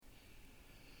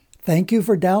Thank you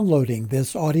for downloading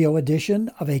this audio edition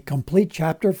of a complete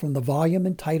chapter from the volume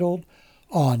entitled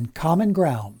On Common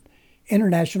Ground,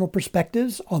 International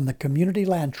Perspectives on the Community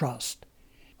Land Trust.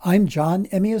 I'm John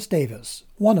Emmius Davis,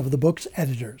 one of the book's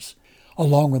editors,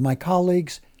 along with my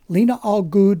colleagues Lina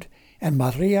Algood and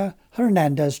Maria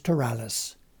Hernandez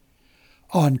Torrales.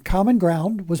 On Common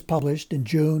Ground was published in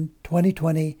June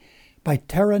 2020 by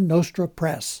Terra Nostra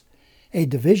Press, a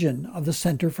division of the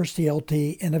Center for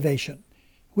CLT Innovation.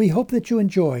 We hope that you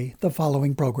enjoy the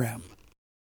following program.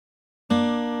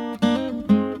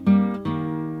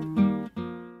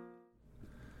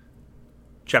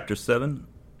 Chapter 7,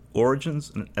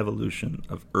 Origins and Evolution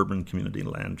of Urban Community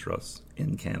Land Trusts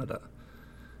in Canada,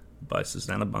 by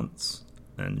Susanna Bunce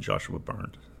and Joshua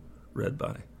Barnett, read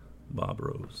by Bob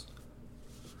Rose.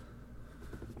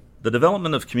 The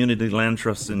development of community land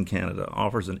trusts in Canada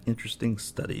offers an interesting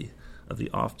study of the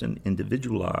often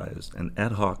individualized and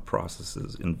ad hoc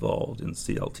processes involved in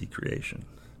CLT creation.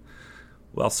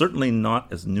 While certainly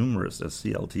not as numerous as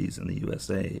CLTs in the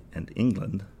USA and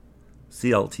England,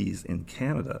 CLTs in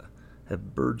Canada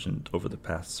have burgeoned over the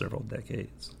past several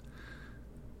decades.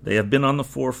 They have been on the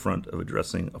forefront of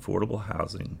addressing affordable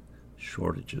housing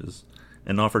shortages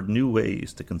and offered new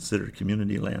ways to consider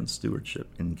community land stewardship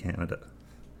in Canada.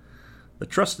 The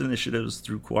trust initiatives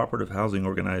through cooperative housing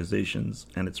organizations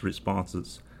and its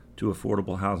responses to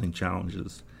affordable housing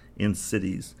challenges in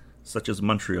cities such as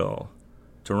Montreal,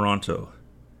 Toronto,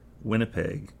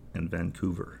 Winnipeg, and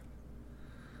Vancouver.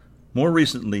 More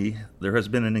recently, there has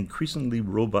been an increasingly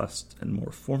robust and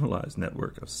more formalized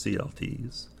network of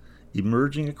CLTs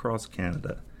emerging across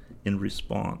Canada in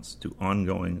response to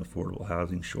ongoing affordable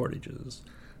housing shortages,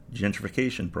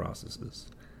 gentrification processes,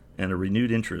 and a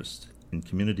renewed interest in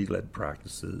community-led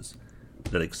practices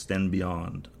that extend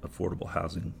beyond affordable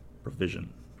housing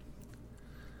provision.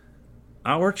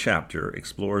 Our chapter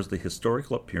explores the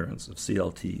historical appearance of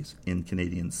CLTs in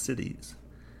Canadian cities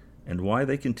and why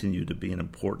they continue to be an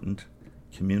important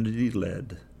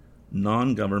community-led,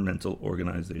 non-governmental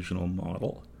organizational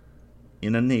model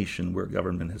in a nation where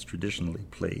government has traditionally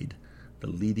played the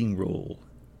leading role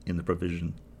in the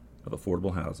provision of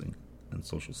affordable housing and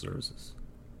social services.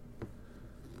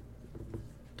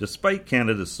 Despite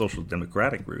Canada's social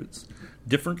democratic roots,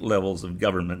 different levels of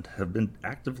government have been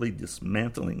actively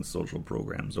dismantling social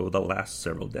programs over the last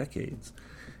several decades,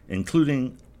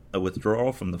 including a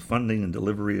withdrawal from the funding and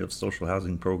delivery of social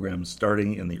housing programs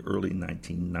starting in the early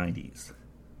 1990s.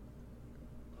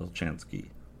 Olchansky,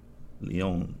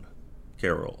 Leon,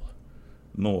 Carroll,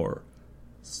 Moore,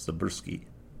 Sabursky,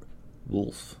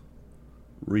 Wolf,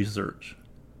 research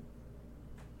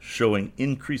showing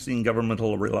increasing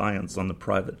governmental reliance on the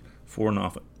private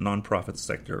non-profit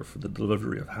sector for the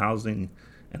delivery of housing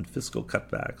and fiscal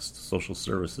cutbacks to social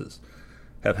services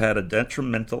have had a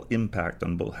detrimental impact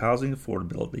on both housing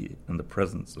affordability and the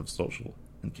presence of social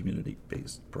and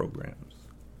community-based programs.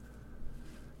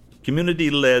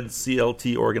 Community-led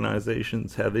CLT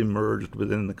organizations have emerged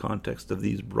within the context of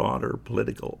these broader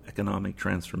political economic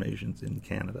transformations in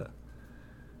Canada,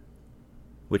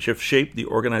 which have shaped the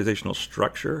organizational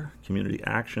structure, community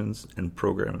actions, and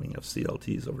programming of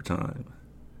CLTs over time.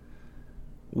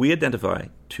 We identify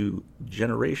two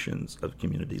generations of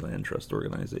community land trust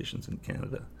organizations in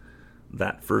Canada,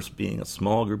 that first being a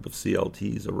small group of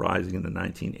CLTs arising in the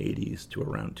 1980s to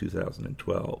around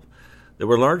 2012 that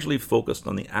were largely focused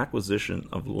on the acquisition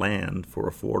of land for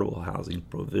affordable housing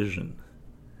provision.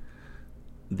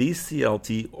 These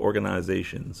CLT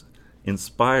organizations,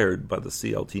 inspired by the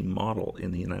CLT model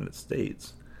in the United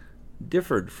States,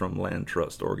 differed from land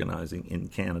trust organizing in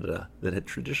Canada that had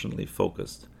traditionally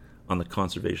focused on the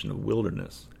conservation of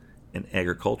wilderness and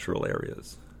agricultural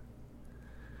areas.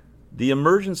 The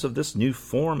emergence of this new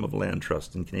form of land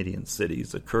trust in Canadian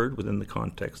cities occurred within the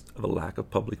context of a lack of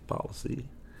public policy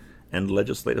and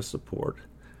legislative support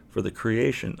for the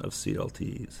creation of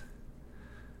CLTs.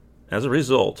 As a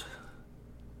result,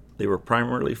 they were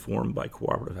primarily formed by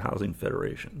cooperative housing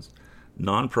federations,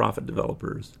 nonprofit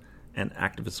developers, and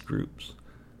activist groups,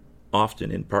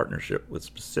 often in partnership with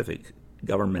specific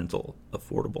governmental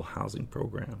affordable housing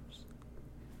programs.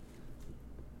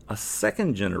 A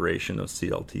second generation of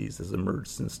CLTs has emerged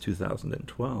since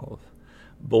 2012,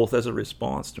 both as a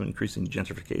response to increasing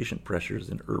gentrification pressures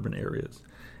in urban areas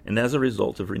and as a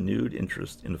result of renewed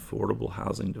interest in affordable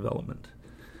housing development.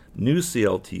 New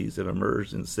CLTs have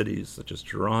emerged in cities such as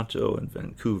Toronto and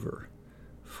Vancouver,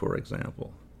 for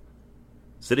example.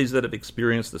 Cities that have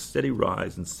experienced a steady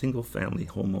rise in single-family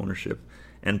home ownership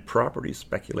and property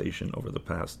speculation over the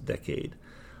past decade,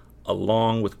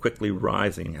 along with quickly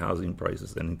rising housing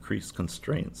prices and increased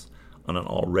constraints on an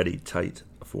already tight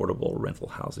affordable rental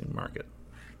housing market.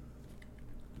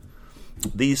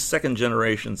 These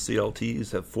second-generation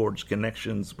CLTs have forged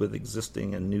connections with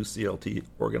existing and new CLT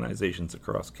organizations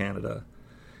across Canada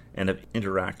and have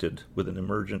interacted with an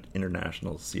emergent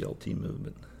international CLT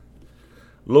movement.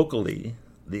 Locally,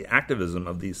 the activism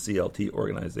of these CLT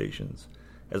organizations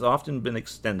has often been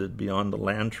extended beyond the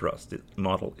land trust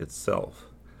model itself,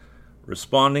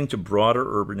 responding to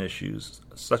broader urban issues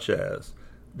such as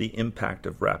the impact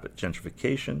of rapid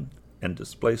gentrification and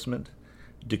displacement,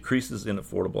 decreases in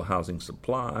affordable housing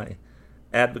supply,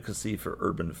 advocacy for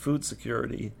urban food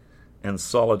security, and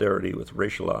solidarity with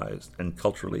racialized and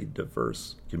culturally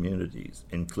diverse communities,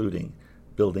 including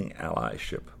building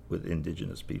allyship with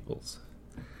Indigenous peoples.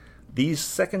 These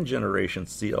second-generation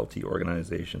CLT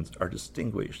organizations are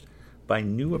distinguished by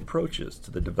new approaches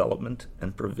to the development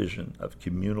and provision of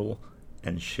communal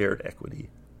and shared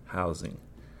equity housing,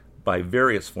 by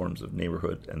various forms of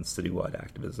neighborhood and citywide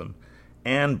activism,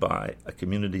 and by a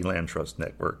community land trust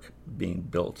network being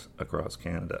built across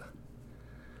Canada.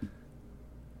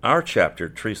 Our chapter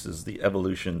traces the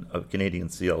evolution of Canadian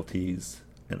CLTs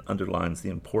and underlines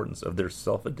the importance of their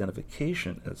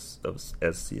self-identification as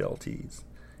CLTs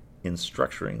in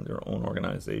structuring their own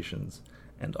organizations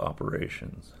and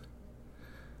operations.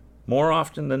 More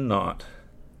often than not,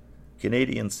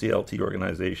 Canadian CLT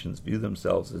organizations view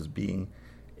themselves as being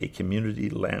a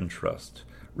community land trust,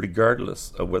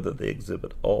 regardless of whether they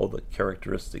exhibit all the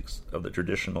characteristics of the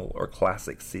traditional or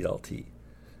classic CLT,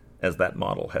 as that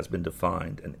model has been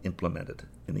defined and implemented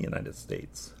in the United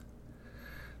States.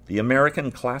 The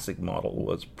American classic model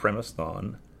was premised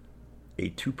on a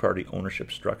two-party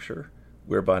ownership structure,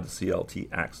 whereby the CLT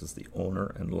acts as the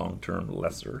owner and long-term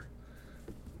lessor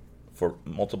for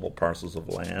multiple parcels of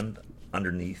land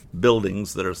underneath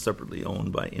buildings that are separately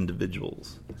owned by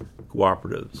individuals,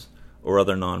 cooperatives, or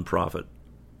other nonprofit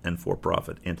and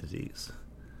for-profit entities.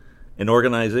 An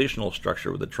organizational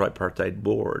structure with a tripartite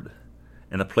board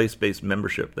and a place-based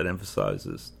membership that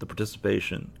emphasizes the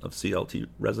participation of CLT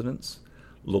residents,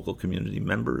 local community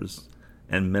members,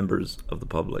 and members of the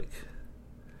public.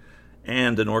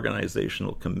 And an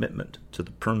organizational commitment to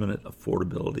the permanent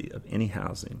affordability of any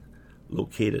housing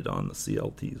located on the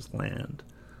CLT's land,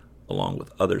 along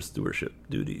with other stewardship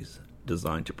duties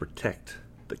designed to protect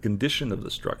the condition of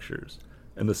the structures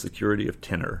and the security of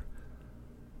tenure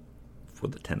for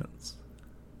the tenants.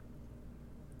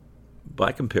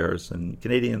 By comparison,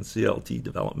 Canadian CLT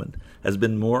development has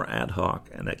been more ad hoc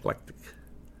and eclectic,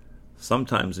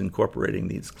 sometimes incorporating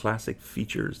these classic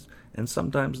features and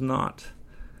sometimes not,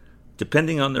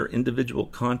 depending on their individual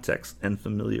context and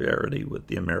familiarity with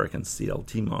the American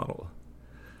CLT model.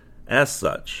 As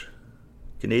such,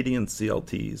 Canadian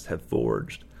CLTs have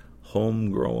forged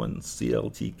homegrown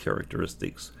CLT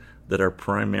characteristics that are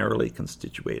primarily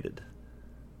constituted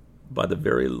by the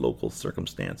very local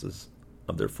circumstances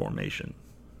of their formation.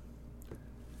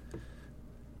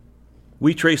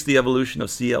 We trace the evolution of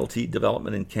CLT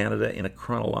development in Canada in a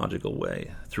chronological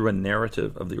way through a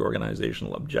narrative of the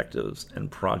organizational objectives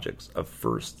and projects of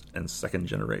first and second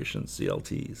generation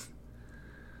CLTs.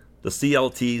 The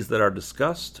CLTs that are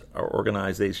discussed are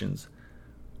organizations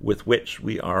with which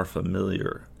we are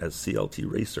familiar as CLT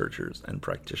researchers and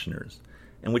practitioners,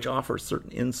 and which offer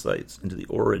certain insights into the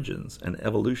origins and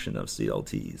evolution of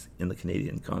CLTs in the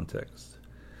Canadian context.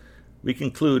 We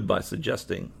conclude by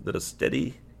suggesting that a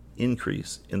steady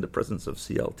increase in the presence of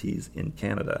CLTs in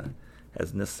Canada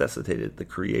has necessitated the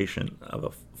creation of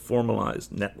a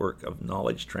formalized network of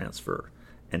knowledge transfer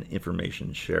and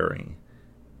information sharing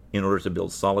in order to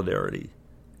build solidarity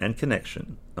and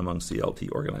connection among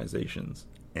CLT organizations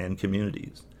and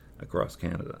communities across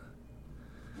Canada.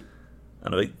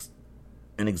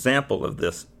 An example of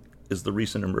this is the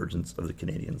recent emergence of the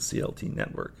Canadian CLT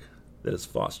network that is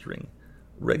fostering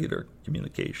regular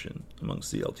communication among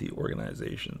CLT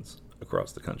organizations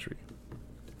across the country.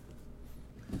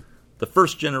 The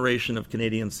first generation of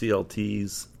Canadian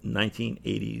CLTs,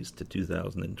 1980s to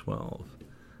 2012.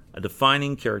 A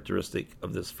defining characteristic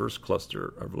of this first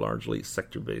cluster of largely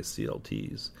sector-based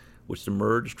CLTs, which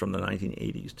emerged from the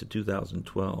 1980s to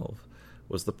 2012,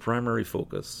 was the primary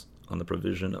focus on the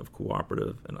provision of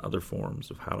cooperative and other forms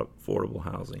of affordable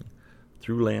housing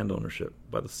through land ownership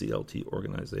by the CLT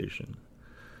organization.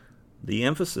 The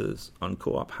emphasis on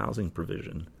co-op housing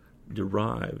provision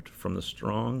derived from the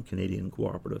strong Canadian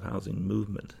cooperative housing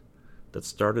movement that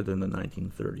started in the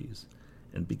 1930s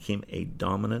and became a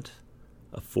dominant,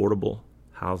 affordable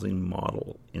housing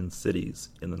model in cities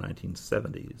in the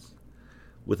 1970s,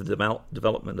 with the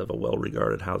development of a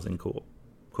well-regarded housing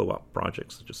co-op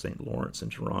projects such as St. Lawrence in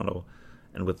Toronto,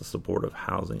 and with the support of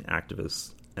housing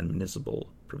activists and municipal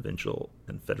provincial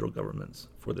and federal governments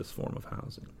for this form of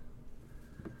housing.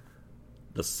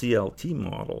 The CLT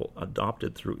model,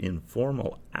 adopted through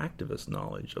informal activist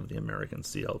knowledge of the American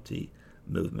CLT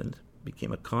movement,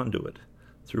 became a conduit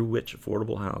through which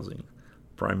affordable housing,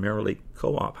 primarily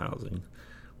co-op housing,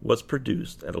 was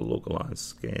produced at a localized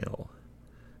scale.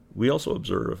 We also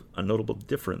observe a notable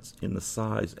difference in the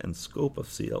size and scope of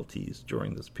CLTs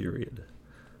during this period.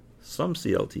 Some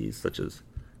CLTs, such as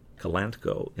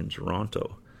Calantco in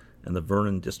Toronto and the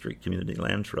Vernon District Community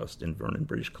Land Trust in Vernon,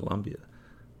 British Columbia,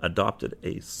 adopted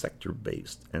a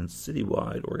sector-based and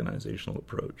citywide organizational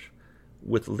approach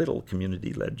with little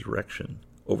community-led direction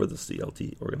over the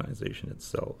CLT organization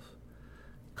itself.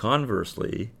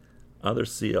 Conversely, other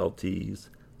CLTs,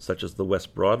 such as the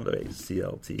West Broadway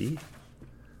CLT,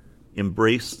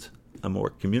 embraced a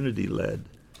more community-led,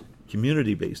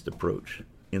 community-based approach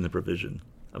in the provision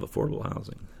of affordable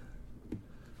housing.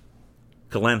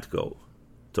 Calantco,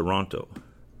 Toronto.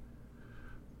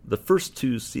 The first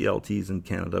two CLTs in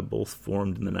Canada, both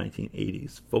formed in the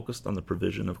 1980s, focused on the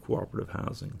provision of cooperative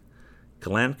housing.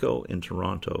 Calantco in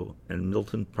Toronto and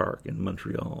Milton Park in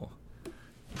Montreal.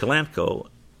 Calantco,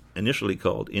 initially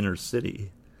called Inner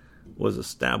City, was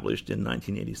established in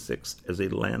 1986 as a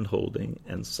landholding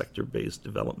and sector-based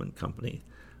development company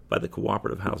by the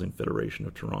Cooperative Housing Federation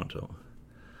of Toronto.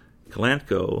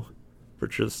 Calantco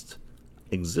purchased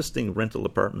existing rental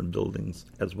apartment buildings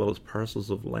as well as parcels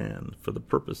of land for the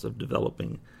purpose of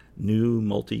developing new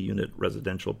multi-unit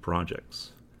residential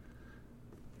projects.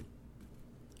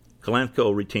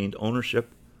 Calantco retained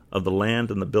ownership of the land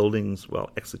and the buildings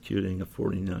while executing a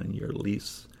 49-year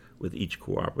lease with each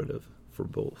cooperative for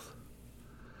both.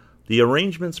 The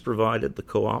arrangements provided the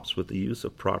co-ops with the use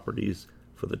of properties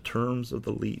for the terms of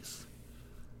the lease.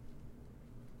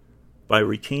 By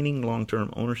retaining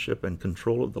long-term ownership and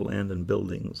control of the land and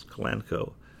buildings,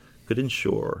 Calantco could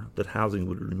ensure that housing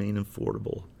would remain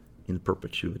affordable in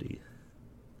perpetuity.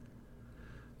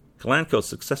 Calantco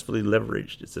successfully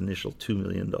leveraged its initial $2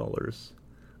 million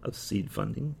of seed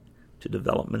funding to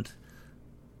development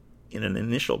in an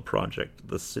initial project,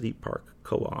 the City Park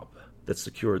Co-op, that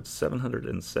secured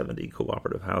 770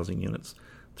 cooperative housing units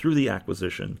through the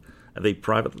acquisition of a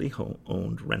privately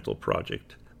owned rental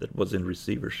project that was in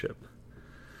receivership.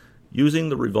 Using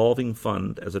the revolving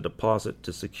fund as a deposit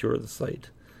to secure the site,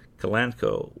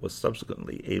 Calantco was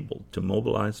subsequently able to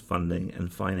mobilize funding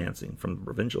and financing from the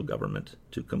provincial government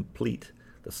to complete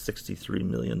the $63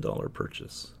 million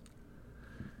purchase.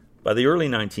 By the early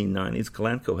 1990s,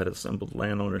 Calantco had assembled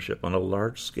land ownership on a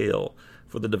large scale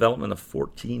for the development of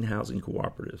 14 housing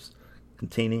cooperatives,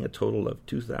 containing a total of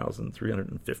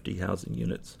 2,350 housing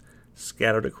units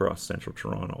scattered across central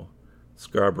Toronto,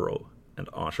 Scarborough, and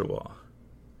Oshawa.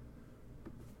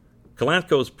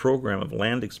 Calantco's program of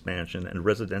land expansion and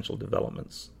residential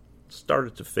developments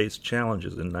started to face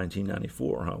challenges in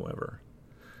 1994, however,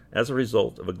 as a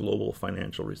result of a global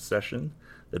financial recession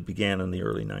that began in the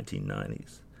early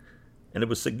 1990s. And it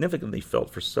was significantly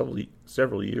felt for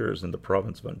several years in the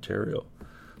province of Ontario.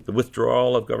 The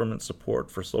withdrawal of government support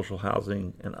for social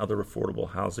housing and other affordable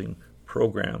housing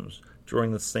programs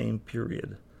during the same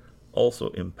period also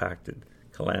impacted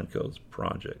Calantco's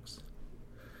projects.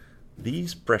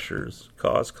 These pressures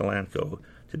caused Calantco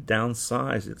to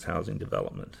downsize its housing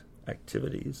development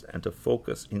activities and to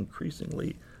focus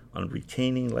increasingly on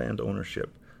retaining land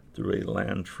ownership through a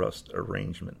land trust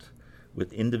arrangement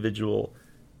with individual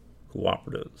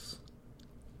cooperatives.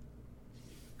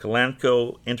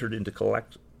 Calantco entered into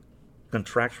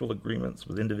contractual agreements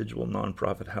with individual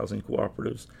nonprofit housing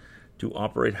cooperatives to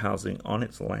operate housing on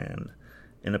its land,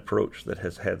 an approach that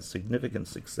has had significant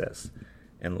success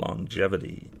and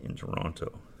longevity in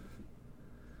Toronto.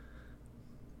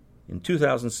 In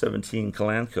 2017,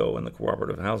 Calantco and the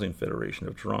Cooperative Housing Federation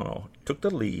of Toronto took the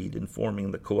lead in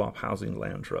forming the Co-op Housing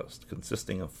Land Trust,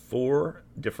 consisting of 4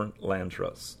 different land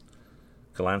trusts: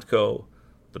 Calantco,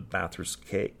 the Bathurst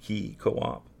Quay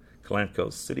Co-op,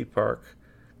 Calantco's City Park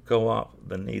Co-op,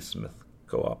 the Naismith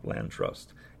Co-op Land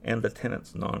Trust, and the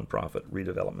Tenants Nonprofit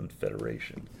Redevelopment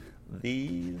Federation.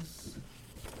 These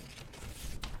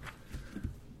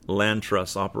land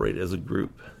trusts operate as a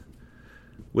group.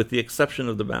 With the exception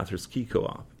of the Bathurst Quay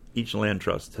Co-op, each land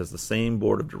trust has the same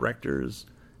board of directors.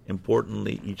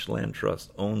 Importantly, each land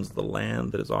trust owns the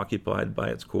land that is occupied by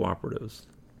its cooperatives.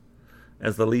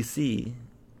 As the lessee,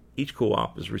 each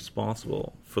co-op is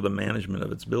responsible for the management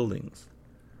of its buildings.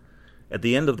 At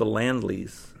the end of the land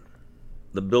lease,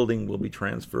 the building will be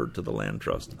transferred to the land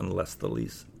trust unless the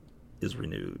lease is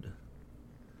renewed.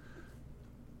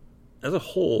 As a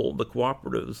whole, the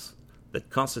cooperatives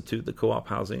that constitute the Co-op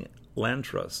Housing land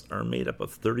trusts are made up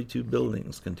of 32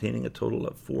 buildings containing a total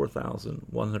of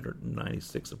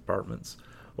 4,196 apartments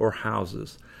or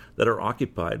houses that are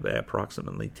occupied by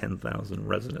approximately 10,000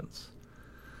 residents.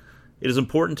 It is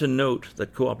important to note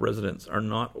that co-op residents are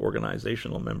not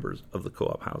organizational members of the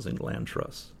co-op housing land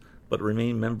trusts, but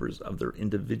remain members of their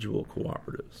individual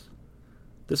cooperatives.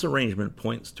 This arrangement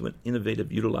points to an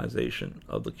innovative utilization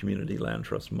of the community land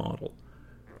trust model,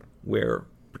 where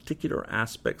particular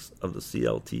aspects of the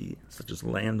CLT, such as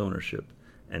land ownership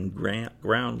and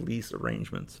ground lease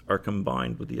arrangements, are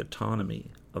combined with the autonomy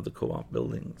of the co-op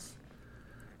buildings.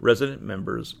 Resident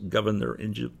members govern their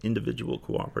individual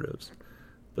cooperatives,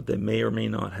 but they may or may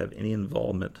not have any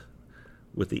involvement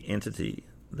with the entity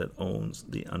that owns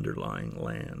the underlying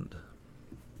land.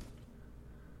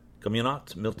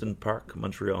 Communauté Milton Park,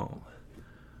 Montreal.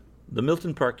 The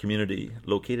Milton Park community,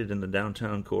 located in the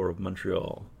downtown core of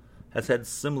Montreal, has had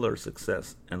similar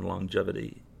success and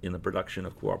longevity in the production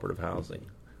of cooperative housing,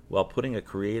 while putting a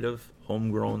creative,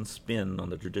 homegrown spin on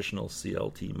the traditional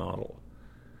CLT model.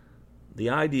 The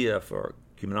idea for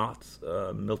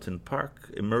Communauté Milton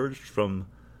Park emerged from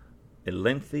a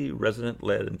lengthy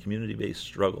resident-led and community-based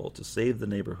struggle to save the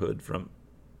neighborhood from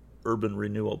urban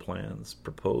renewal plans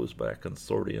proposed by a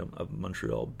consortium of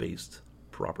Montreal-based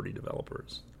property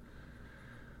developers.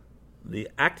 The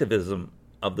activism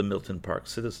of the Milton Park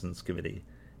Citizens Committee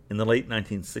in the late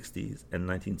 1960s and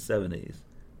 1970s,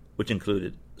 which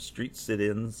included street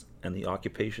sit-ins and the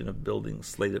occupation of buildings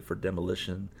slated for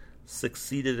demolition,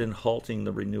 succeeded in halting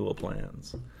the renewal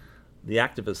plans. The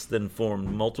activists then formed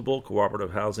multiple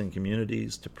cooperative housing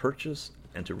communities to purchase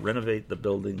and to renovate the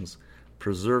buildings,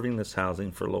 preserving this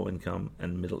housing for low-income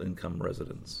and middle-income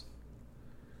residents.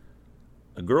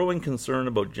 A growing concern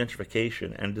about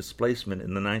gentrification and displacement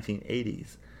in the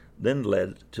 1980s then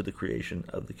led to the creation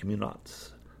of the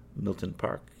Communauté Milton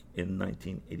Park in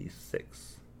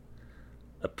 1986.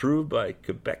 Approved by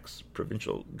Quebec's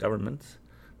provincial government,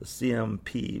 the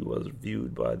CMP was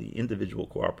viewed by the individual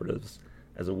cooperatives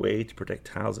as a way to protect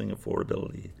housing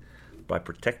affordability by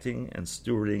protecting and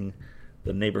stewarding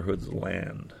the neighborhood's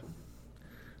land.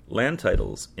 Land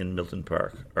titles in Milton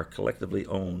Park are collectively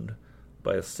owned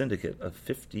by a syndicate of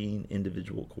 15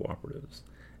 individual cooperatives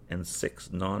and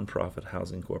 6 non-profit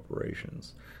housing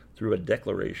corporations through a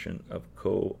declaration of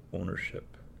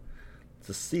co-ownership.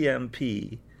 The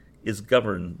CMP is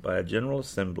governed by a General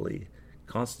Assembly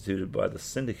constituted by the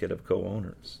syndicate of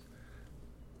co-owners.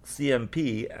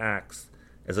 CMP acts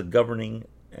as a governing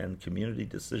and community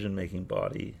decision-making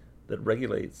body that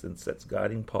regulates and sets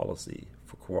guiding policy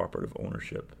for cooperative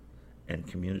ownership and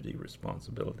community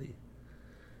responsibility.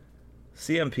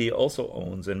 CMP also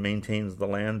owns and maintains the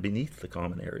land beneath the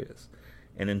common areas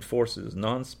and enforces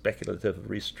non-speculative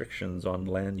restrictions on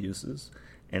land uses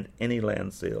and any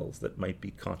land sales that might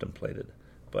be contemplated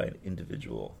by an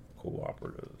individual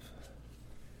cooperative.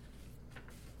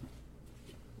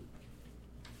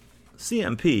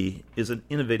 CMP is an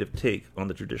innovative take on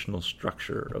the traditional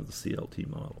structure of the CLT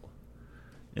model.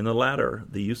 In the latter,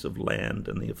 the use of land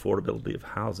and the affordability of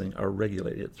housing are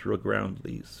regulated through a ground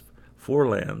lease for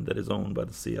land that is owned by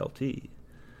the CLT.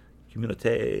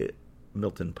 Communauté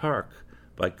Milton Park,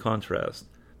 by contrast,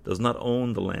 does not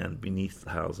own the land beneath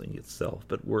the housing itself,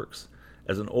 but works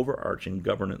as an overarching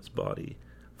governance body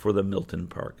for the Milton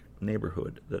Park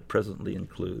neighborhood that presently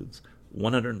includes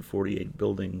 148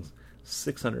 buildings,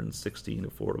 616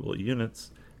 affordable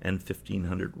units, and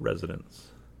 1,500 residents.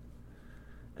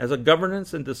 As a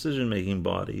governance and decision-making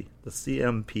body, the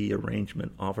CMP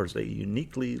arrangement offers a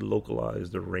uniquely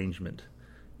localized arrangement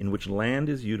in which land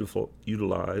is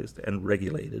utilized and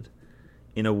regulated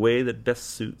in a way that best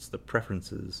suits the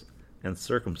preferences and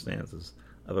circumstances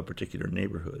of a particular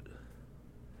neighborhood.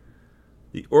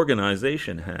 The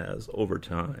organization has, over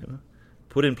time,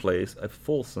 put in place a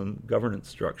fulsome governance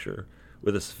structure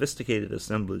with a sophisticated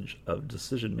assemblage of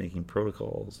decision-making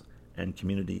protocols and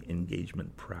community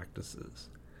engagement practices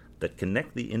that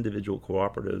connect the individual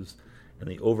cooperatives and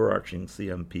the overarching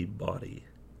CMP body.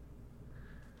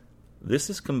 This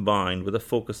is combined with a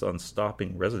focus on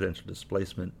stopping residential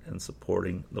displacement and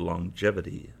supporting the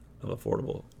longevity of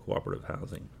affordable cooperative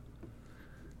housing.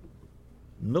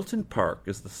 Milton Park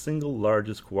is the single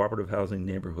largest cooperative housing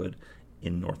neighborhood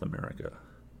in North America.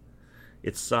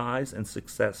 Its size and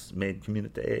success made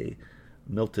Communauté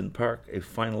Milton Park a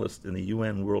finalist in the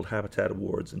UN World Habitat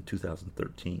Awards in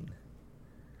 2013.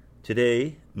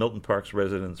 Today, Milton Park's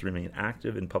residents remain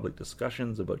active in public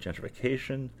discussions about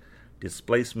gentrification,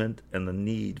 displacement, and the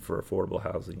need for affordable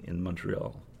housing in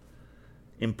Montreal.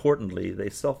 Importantly, they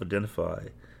self-identify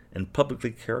and publicly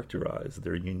characterize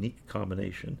their unique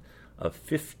combination of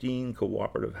 15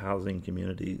 cooperative housing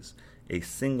communities, a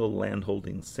single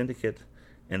landholding syndicate,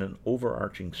 and an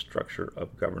overarching structure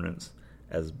of governance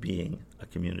as being a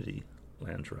community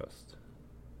land trust.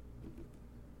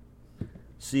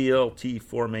 CLT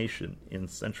formation in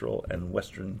central and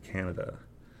western Canada.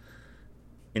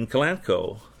 In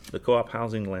Colanco, the Co-op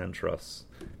Housing Land Trusts,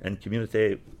 and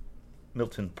Communauté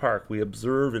Milton Park, we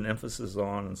observed an emphasis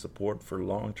on and support for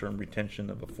long-term retention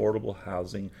of affordable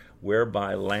housing,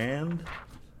 whereby land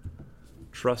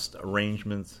trust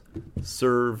arrangements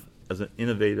serve as an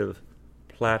innovative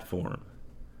platform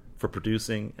for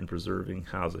producing and preserving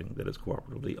housing that is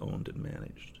cooperatively owned and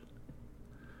managed.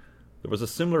 There was a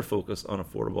similar focus on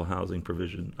affordable housing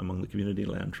provision among the community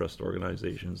land trust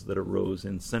organizations that arose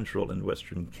in central and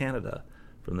western Canada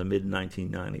from the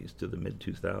mid-1990s to the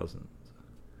mid-2000s.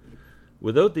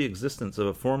 Without the existence of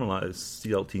a formalized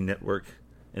CLT network,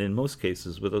 and in most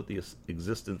cases without the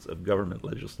existence of government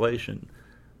legislation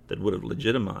that would have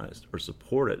legitimized or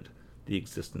supported the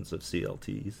existence of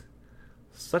CLTs,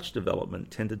 such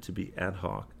development tended to be ad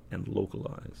hoc and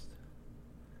localized.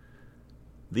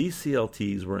 These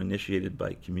CLTs were initiated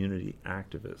by community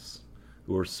activists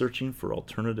who were searching for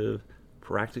alternative,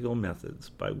 practical methods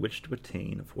by which to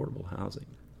attain affordable housing.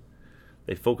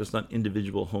 They focused on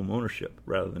individual home ownership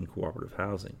rather than cooperative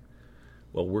housing,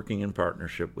 while working in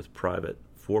partnership with private,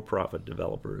 for-profit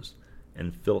developers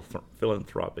and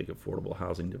philanthropic affordable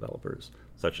housing developers,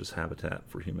 such as Habitat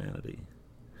for Humanity.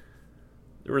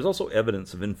 There is also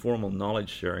evidence of informal knowledge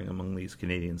sharing among these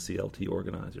Canadian CLT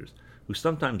organizers, who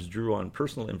sometimes drew on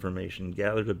personal information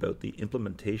gathered about the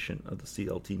implementation of the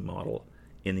CLT model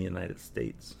in the United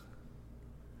States.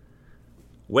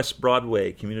 West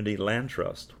Broadway Community Land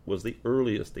Trust was the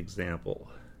earliest example.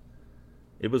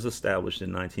 It was established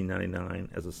in 1999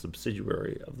 as a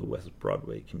subsidiary of the West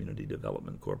Broadway Community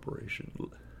Development Corporation,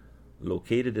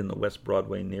 located in the West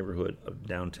Broadway neighborhood of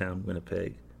downtown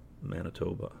Winnipeg,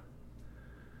 Manitoba.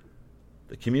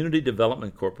 The Community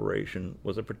Development Corporation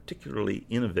was a particularly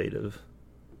innovative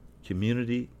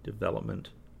community development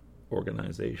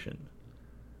organization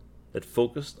that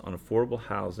focused on affordable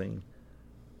housing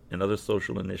and other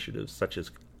social initiatives such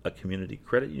as a community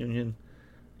credit union,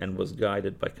 and was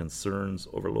guided by concerns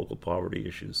over local poverty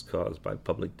issues caused by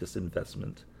public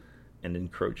disinvestment and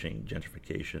encroaching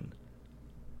gentrification,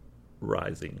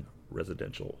 rising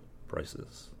residential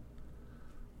prices.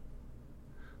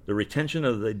 The retention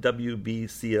of the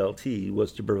WBCLT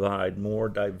was to provide more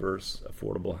diverse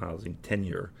affordable housing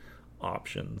tenure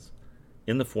options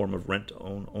in the form of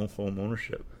rent-to-own home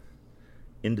ownership,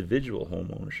 individual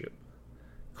home ownership,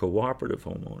 cooperative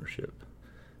home ownership,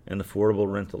 and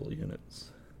affordable rental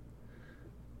units.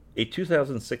 A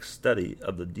 2006 study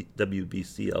of the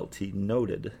WBCLT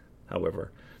noted,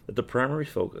 however, that the primary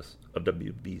focus of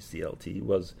WBCLT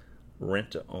was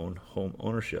rent-to-own home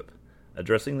ownership,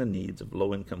 addressing the needs of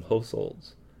low-income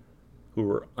households who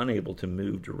were unable to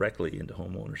move directly into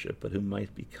home ownership but who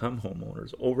might become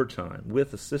homeowners over time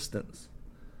with assistance.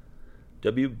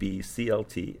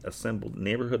 WBCLT assembled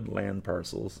neighborhood land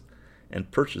parcels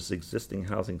and purchased existing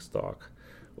housing stock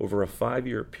over a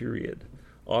 5-year period,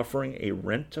 offering a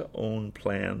rent-to-own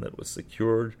plan that was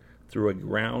secured through a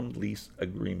ground lease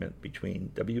agreement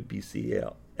between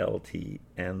WBCLT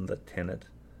and the tenant,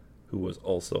 who was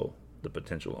also the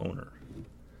potential owner.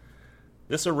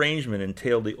 This arrangement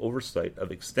entailed the oversight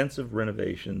of extensive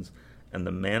renovations and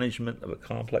the management of a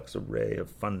complex array of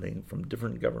funding from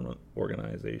different government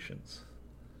organizations.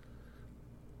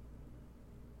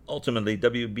 Ultimately,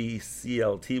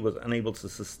 WBCLT was unable to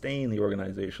sustain the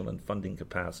organizational and funding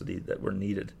capacity that were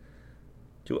needed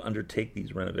to undertake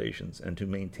these renovations and to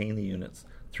maintain the units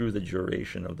through the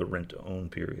duration of the rent-to-own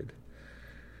period.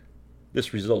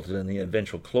 This resulted in the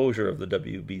eventual closure of the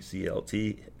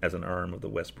WBCLT as an arm of the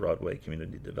West Broadway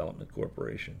Community Development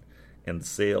Corporation and the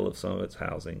sale of some of its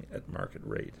housing at market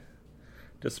rate.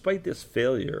 Despite this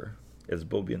failure, as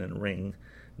Beaubien and Ring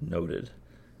noted,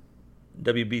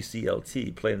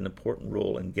 WBCLT played an important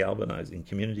role in galvanizing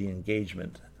community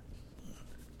engagement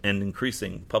and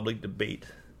increasing public debate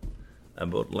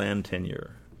about land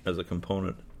tenure as a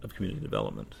component of community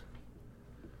development.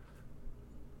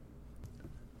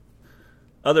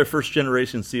 Other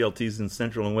first-generation CLTs in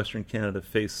central and western Canada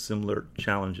face similar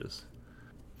challenges.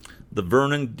 The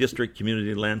Vernon District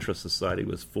Community Land Trust Society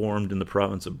was formed in the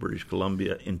province of British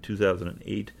Columbia in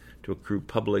 2008 to accrue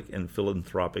public and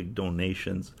philanthropic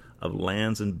donations of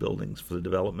lands and buildings for the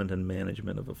development and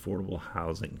management of affordable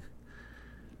housing,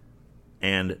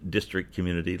 and District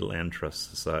Community Land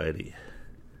Trust Society.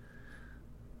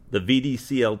 The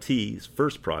VDCLT's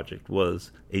first project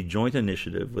was a joint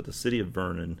initiative with the City of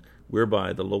Vernon,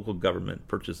 whereby the local government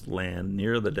purchased land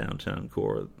near the downtown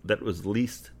core that was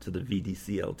leased to the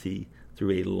VDCLT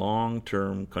through a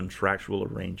long-term contractual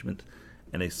arrangement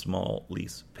and a small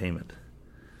lease payment.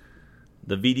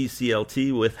 The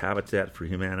VDCLT, with Habitat for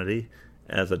Humanity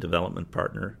as a development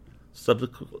partner,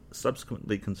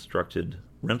 subsequently constructed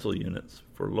rental units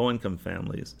for low-income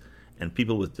families and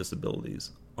people with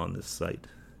disabilities on this site.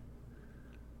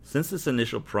 Since this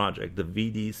initial project, the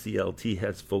VDCLT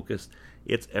has focused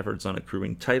its efforts on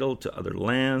accruing title to other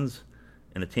lands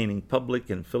and attaining public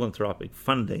and philanthropic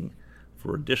funding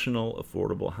for additional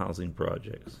affordable housing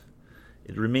projects.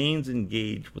 It remains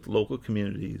engaged with local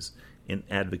communities in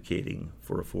advocating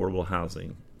for affordable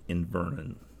housing in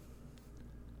Vernon.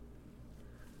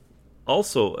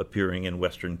 Also appearing in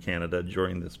Western Canada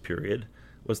during this period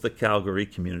was the Calgary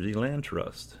Community Land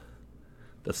Trust.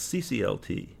 The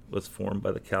CCLT was formed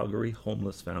by the Calgary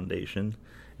Homeless Foundation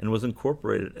and was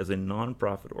incorporated as a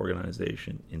non-profit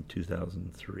organization in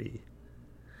 2003.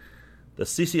 The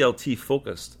CCLT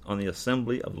focused on the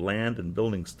assembly of land and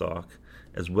building stock,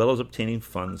 as well as obtaining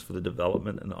funds for the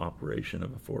development and operation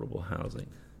of affordable housing.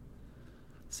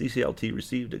 CCLT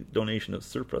received a donation of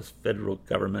surplus federal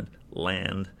government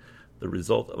land, the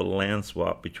result of a land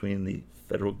swap between the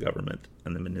federal government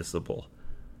and the municipal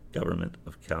government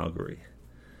of Calgary,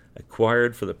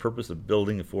 acquired for the purpose of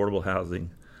building affordable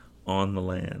housing on the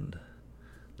land.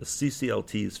 The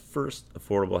CCLT's first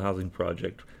affordable housing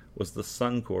project was the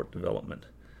Suncourt development,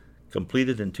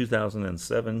 completed in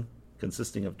 2007,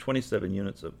 consisting of 27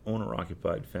 units of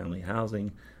owner-occupied family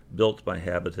housing built by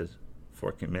Habitat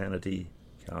for Humanity,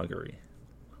 Calgary.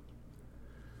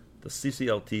 The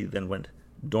CCLT then went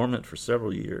dormant for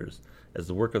several years as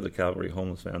the work of the Calgary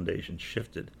Homeless Foundation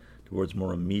shifted towards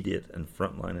more immediate and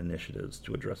frontline initiatives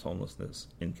to address homelessness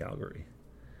in Calgary.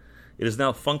 It is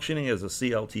now functioning as a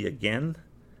CLT again,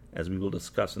 as we will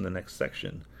discuss in the next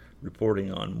section,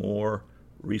 reporting on more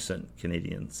recent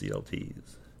Canadian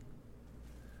CLTs.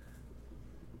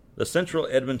 The Central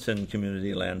Edmonton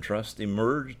Community Land Trust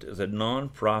emerged as a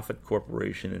non-profit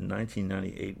corporation in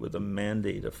 1998 with a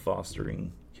mandate of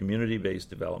fostering community-based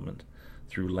development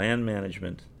through land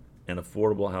management and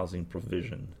affordable housing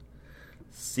provision.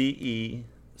 CECLT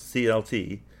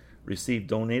received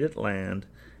donated land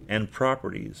and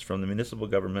properties from the municipal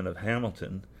government of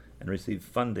Hamilton and received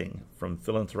funding from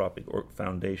philanthropic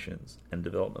foundations and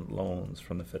development loans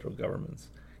from the federal government's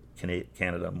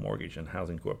Canada Mortgage and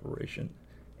Housing Corporation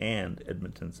and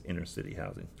Edmonton's Inner City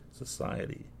Housing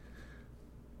Society.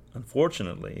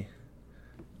 Unfortunately,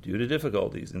 due to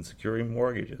difficulties in securing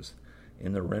mortgages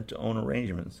in the rent-to-own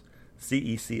arrangements,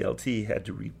 CECLT had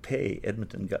to repay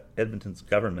Edmonton's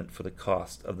government for the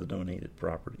cost of the donated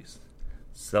properties,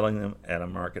 selling them at a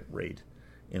market rate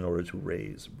in order to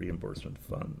raise reimbursement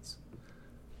funds.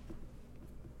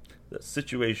 The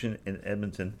situation in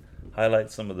Edmonton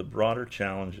highlights some of the broader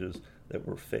challenges that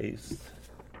were faced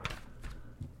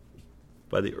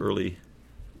by the early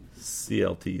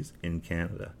CLTs in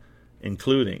Canada,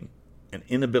 including an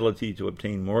inability to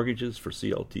obtain mortgages for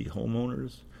CLT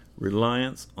homeowners,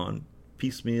 reliance on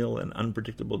piecemeal and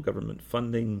unpredictable government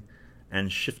funding,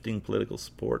 and shifting political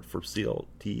support for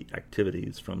CLT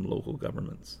activities from local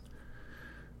governments.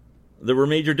 There were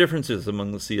major differences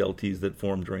among the CLTs that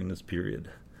formed during this period,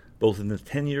 both in the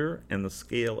tenure and the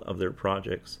scale of their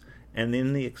projects, and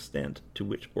in the extent to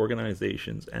which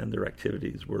organizations and their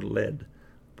activities were led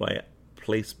by a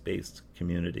place-based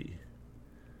community.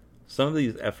 Some of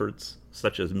these efforts,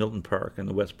 such as Milton Park and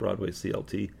the West Broadway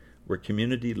CLT, were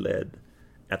community-led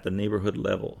at the neighborhood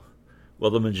level,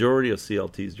 while the majority of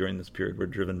CLTs during this period were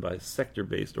driven by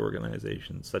sector-based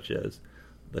organizations such as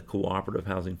the Cooperative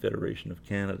Housing Federation of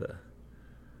Canada,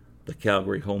 the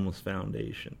Calgary Homeless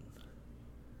Foundation,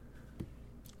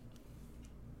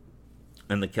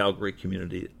 and the Calgary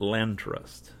Community Land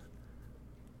Trust.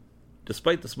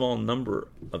 Despite the small number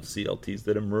of CLTs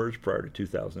that emerged prior to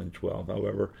 2012,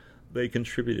 however, they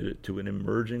contributed to an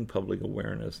emerging public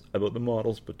awareness about the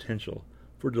model's potential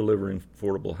for delivering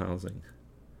affordable housing.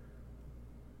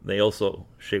 They also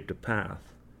shaped a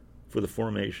path for the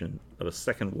formation of a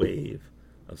second wave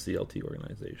of CLT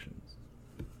organizations.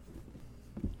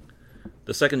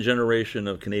 The second generation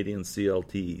of Canadian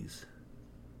CLTs,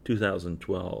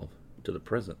 2012 to the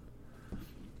present.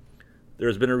 There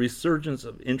has been a resurgence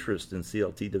of interest in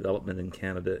CLT development in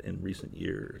Canada in recent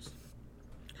years.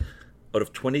 Out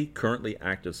of 20 currently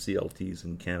active CLTs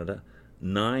in Canada,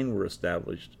 9 were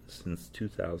established since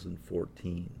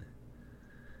 2014.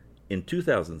 In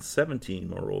 2017,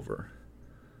 moreover,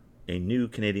 a new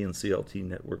Canadian CLT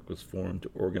network was formed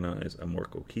to organize a more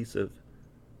cohesive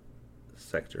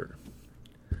sector.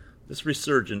 This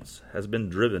resurgence has been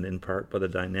driven in part by the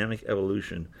dynamic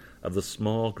evolution of the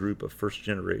small group of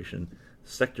first-generation,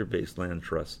 sector-based land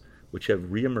trusts which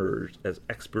have reemerged as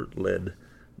expert-led,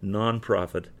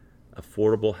 non-profit,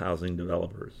 affordable housing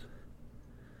developers.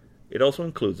 It also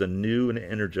includes a new and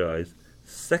energized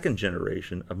second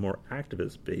generation of more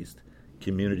activist-based,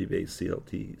 community-based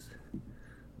CLTs.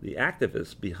 The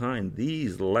activists behind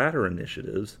these latter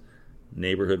initiatives,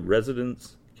 neighborhood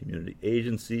residents, community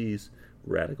agencies,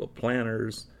 radical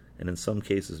planners, and in some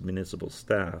cases municipal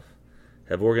staff,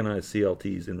 have organized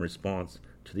CLTs in response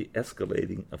to the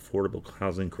escalating affordable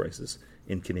housing crisis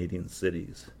in Canadian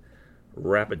cities,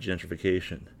 rapid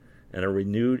gentrification, and a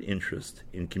renewed interest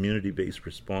in community-based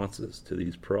responses to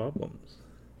these problems.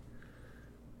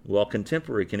 While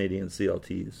contemporary Canadian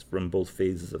CLTs from both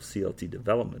phases of CLT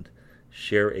development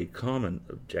share a common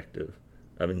objective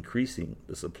of increasing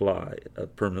the supply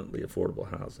of permanently affordable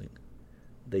housing,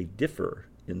 they differ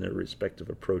in their respective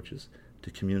approaches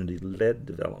to community-led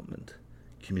development,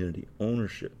 community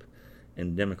ownership,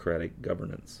 and democratic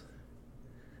governance.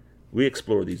 We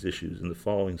explore these issues in the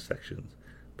following sections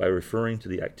by referring to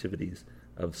the activities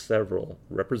of several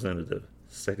representative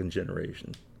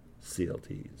second-generation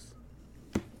CLTs.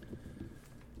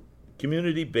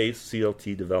 Community-based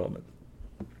CLT development.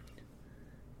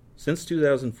 Since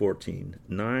 2014,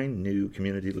 9 new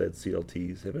community-led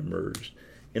CLTs have emerged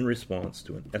in response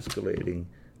to an escalating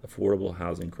affordable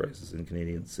housing crisis in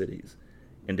Canadian cities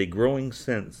and a growing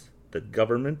sense that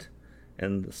government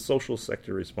and the social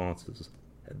sector responses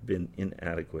have been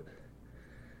inadequate.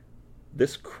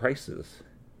 This crisis,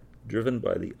 driven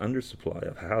by the undersupply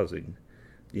of housing,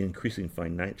 the increasing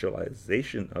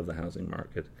financialization of the housing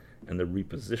market, and the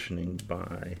repositioning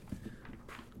by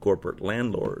corporate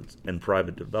landlords and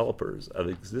private developers of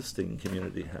existing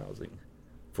community housing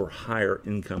for higher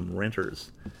income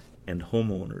renters and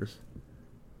homeowners,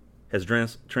 has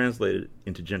translated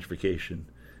into gentrification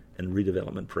and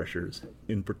redevelopment pressures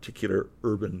in particular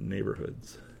urban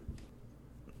neighborhoods.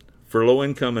 For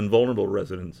low-income and vulnerable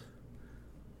residents,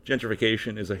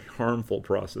 gentrification is a harmful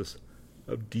process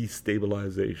of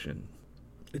destabilization.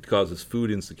 It causes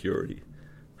food insecurity,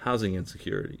 housing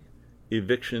insecurity,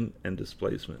 eviction, and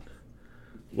displacement.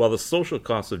 While the social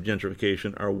costs of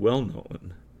gentrification are well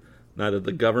known, neither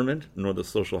the government nor the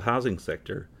social housing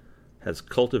sector has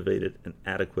cultivated an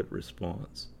adequate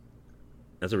response.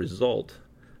 As a result,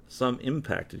 some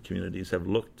impacted communities have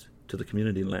looked to the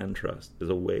Community Land Trust as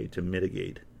a way to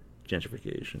mitigate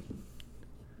gentrification.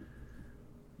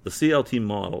 The CLT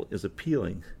model is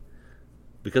appealing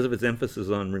because of its emphasis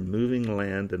on removing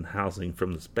land and housing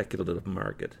from the speculative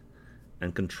market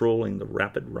and controlling the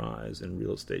rapid rise in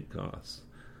real estate costs,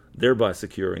 thereby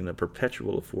securing the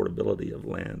perpetual affordability of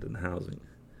land and housing.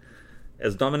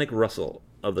 As Dominic Russell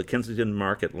of the Kensington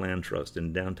Market Land Trust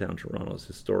in downtown Toronto's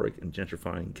historic and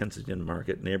gentrifying Kensington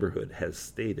Market neighborhood has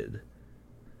stated,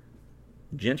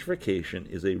 gentrification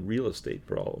is a real estate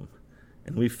problem,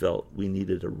 and we felt we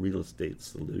needed a real estate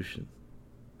solution.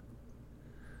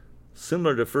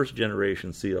 Similar to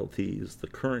first-generation CLTs, the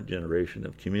current generation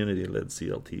of community-led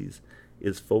CLTs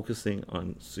is focusing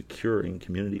on securing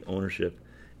community ownership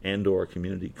and/or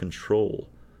community control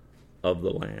of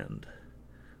the land,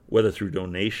 whether through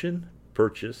donation,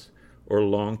 purchase, or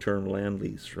long-term land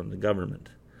lease from the government,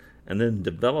 and then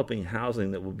developing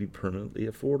housing that will be permanently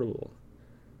affordable.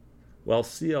 While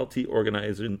CLT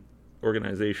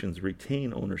organizations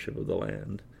retain ownership of the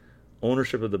land,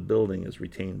 ownership of the building is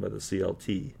retained by the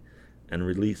CLT and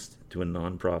released to a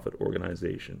nonprofit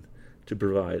organization to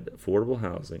provide affordable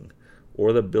housing,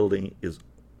 or the building is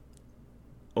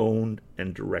owned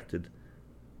and directed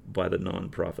by the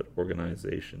nonprofit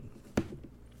organization.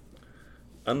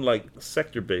 Unlike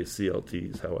sector-based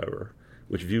CLTs, however,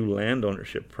 which view land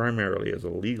ownership primarily as a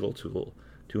legal tool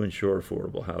to ensure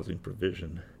affordable housing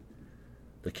provision,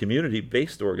 the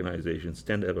community-based organizations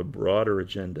tend to have a broader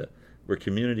agenda where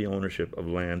community ownership of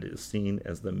land is seen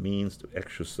as the means to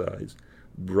exercise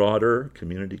broader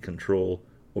community control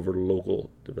over local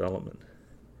development.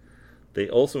 They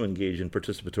also engage in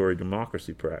participatory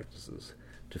democracy practices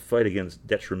to fight against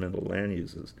detrimental land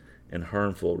uses and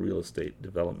harmful real estate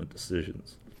development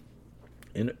decisions.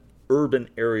 In urban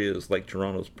areas like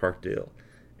Toronto's Parkdale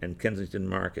and Kensington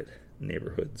Market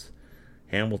neighborhoods,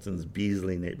 Hamilton's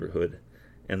Beasley neighborhood,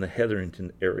 and the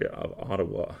Heatherington area of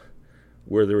Ottawa,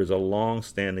 where there is a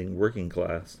long-standing working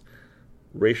class,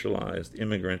 racialized,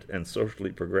 immigrant, and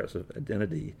socially progressive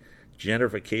identity,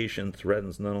 gentrification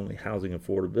threatens not only housing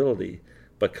affordability,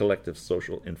 but collective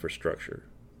social infrastructure,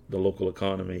 the local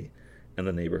economy, and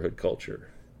the neighborhood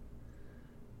culture.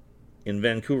 In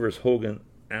Vancouver's Hogan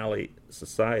alley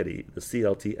society, the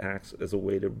CLT acts as a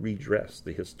way to redress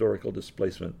the historical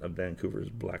displacement of Vancouver's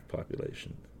black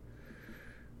population.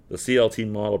 The CLT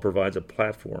model provides a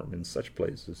platform in such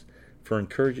places for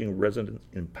encouraging resident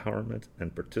empowerment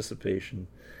and participation,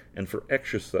 and for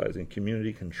exercising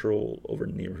community control over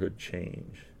neighborhood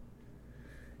change.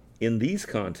 In these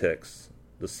contexts,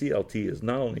 the CLT is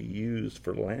not only used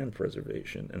for land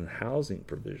preservation and housing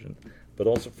provision, but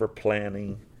also for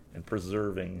planning and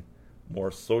preserving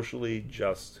more socially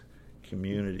just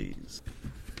communities.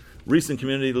 Recent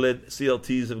community-led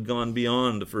CLTs have gone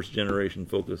beyond the first-generation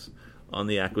focus on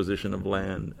the acquisition of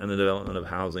land and the development of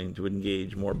housing to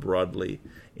engage more broadly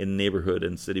in neighborhood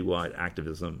and citywide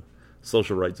activism,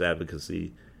 social rights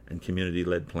advocacy, and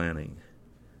community-led planning.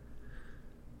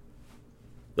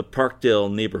 The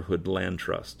Parkdale Neighborhood Land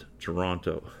Trust,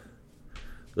 Toronto.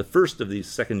 The first of these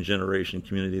second-generation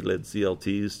community-led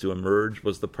CLTs to emerge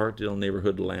was the Parkdale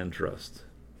Neighborhood Land Trust.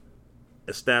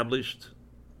 Established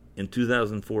in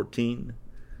 2014,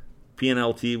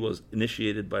 PNLT was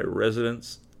initiated by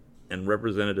residents and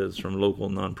representatives from local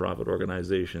nonprofit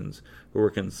organizations who were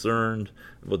concerned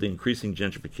about the increasing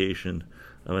gentrification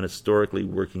of an historically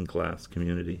working-class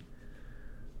community.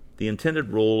 The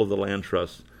intended role of the Land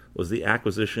Trust was the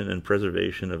acquisition and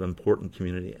preservation of important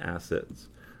community assets,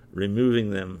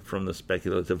 removing them from the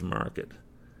speculative market.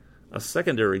 A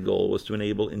secondary goal was to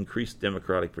enable increased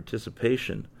democratic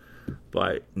participation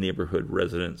by neighborhood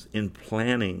residents in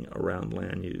planning around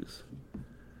land use.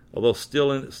 Although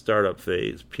still in its startup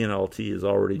phase, PNLT has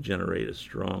already generated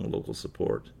strong local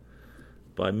support.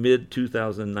 By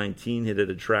mid-2019, it had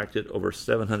attracted over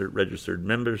 700 registered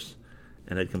members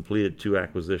and had completed 2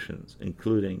 acquisitions,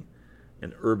 including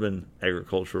an urban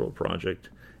agricultural project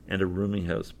and a rooming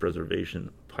house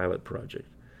preservation pilot project,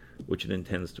 which it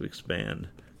intends to expand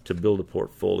to build a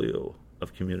portfolio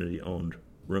of community-owned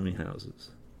rooming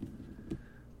houses.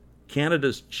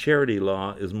 Canada's charity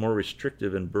law is more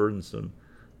restrictive and burdensome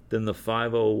than the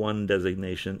 501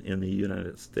 designation in the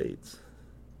United States.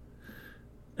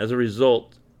 As a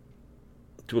result,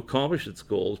 to accomplish its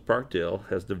goals, Parkdale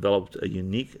has developed a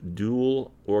unique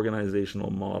dual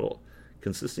organizational model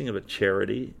consisting of a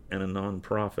charity and a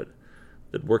nonprofit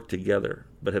that work together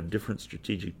but have different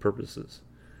strategic purposes.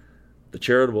 The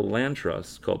Charitable Land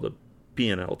Trust, called the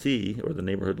PNLT, or the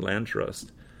Neighborhood Land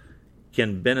Trust,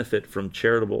 can benefit from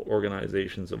charitable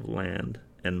organizations of land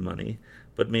and money,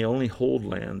 but may only hold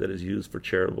land that is used for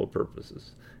charitable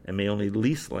purposes, and may only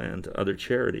lease land to other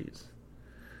charities.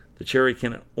 The charity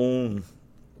cannot own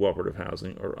cooperative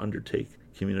housing or undertake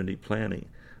community planning,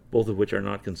 both of which are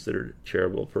not considered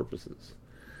charitable purposes.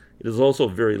 It is also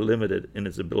very limited in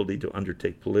its ability to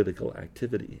undertake political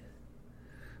activity.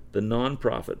 The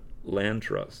nonprofit Land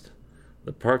Trust,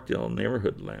 the Parkdale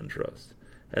Neighborhood Land Trust,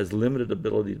 has limited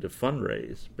ability to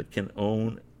fundraise, but can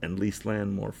own and lease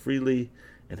land more freely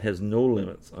and has no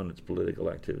limits on its political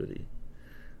activity.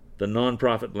 The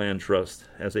nonprofit Land Trust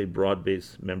has a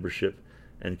broad-based membership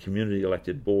and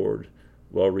community-elected board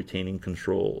while retaining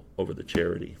control over the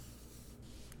charity.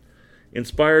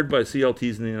 Inspired by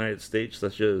CLTs in the United States,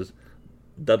 such as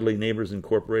Dudley Neighbors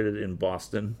Incorporated in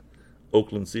Boston,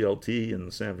 Oakland CLT in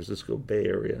the San Francisco Bay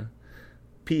Area,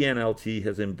 PNLT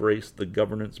has embraced the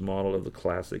governance model of the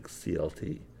classic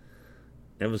CLT,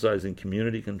 emphasizing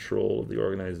community control of the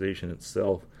organization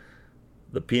itself.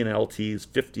 The PNLT's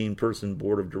 15-person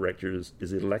board of directors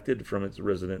is elected from its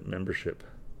resident membership.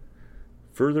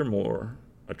 Furthermore,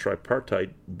 a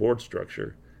tripartite board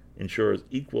structure ensures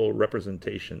equal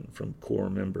representation from core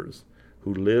members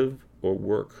who live or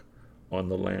work on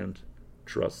the land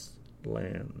trust's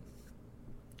land.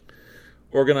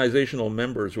 Organizational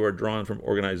members who are drawn from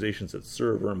organizations that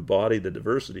serve or embody the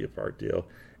diversity of Parkdale,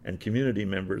 and community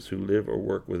members who live or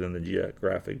work within the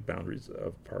geographic boundaries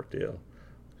of Parkdale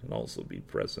can also be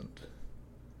present.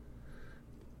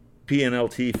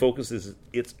 PNLT focuses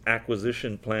its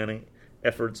acquisition planning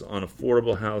efforts on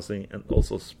affordable housing and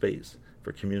also space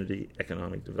for community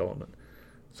economic development,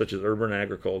 such as urban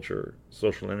agriculture,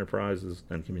 social enterprises,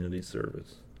 and community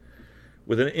service.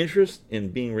 With an interest in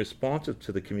being responsive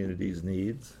to the community's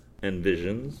needs and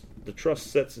visions, the Trust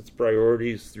sets its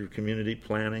priorities through community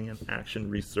planning and action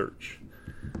research.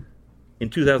 In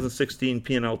 2016,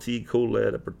 PNLT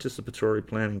co-led a participatory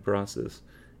planning process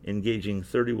engaging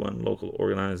 31 local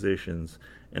organizations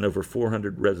and over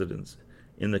 400 residents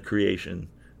in the creation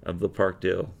of the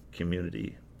Parkdale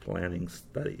Community Planning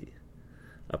Study,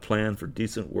 a plan for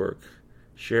decent work,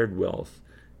 shared wealth,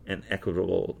 and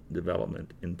equitable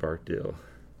development in Parkdale.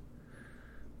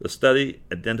 The study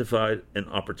identified an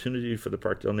opportunity for the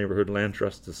Parkdale Neighborhood Land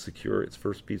Trust to secure its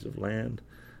first piece of land,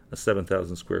 a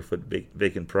 7,000 square foot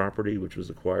vacant property which was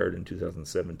acquired in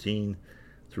 2017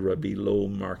 through a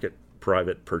below-market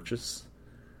private purchase.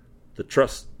 The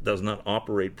trust does not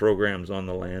operate programs on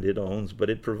the land it owns, but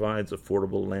it provides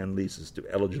affordable land leases to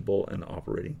eligible and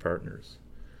operating partners.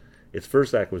 Its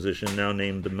first acquisition, now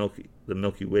named the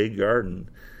Milky Way Garden,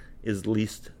 is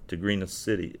leased to Greenest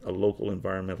City, a local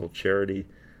environmental charity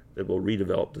that will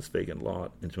redevelop this vacant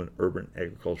lot into an urban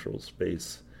agricultural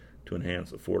space to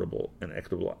enhance affordable and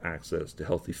equitable access to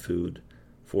healthy food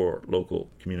for local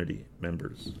community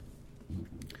members.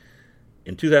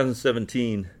 In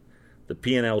 2017, the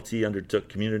PNLT undertook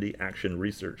community action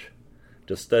research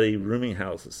to study rooming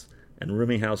houses and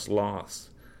rooming house loss,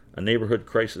 a neighborhood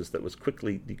crisis that was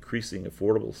quickly decreasing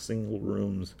affordable single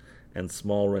rooms and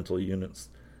small rental units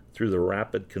through the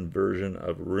rapid conversion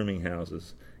of rooming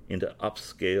houses into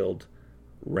upscaled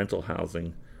rental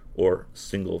housing or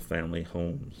single-family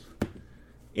homes.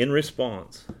 In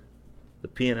response, the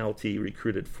PNLT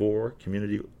recruited 4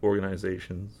 community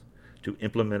organizations to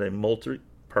implement a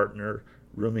multi-partner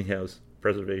rooming house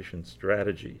preservation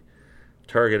strategy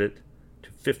targeted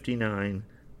to 59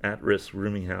 at-risk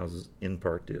rooming houses in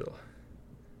Parkdale.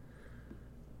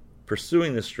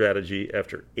 Pursuing this strategy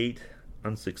after 8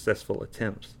 unsuccessful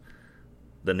attempts,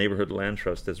 the Neighborhood Land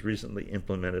Trust has recently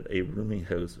implemented a rooming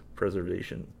house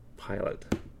preservation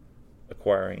pilot,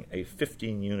 acquiring a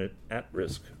 15-unit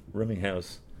at-risk rooming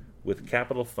house with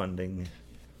capital funding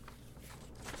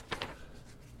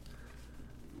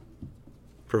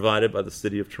provided by the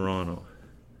City of Toronto.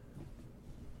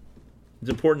 It's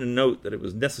important to note that it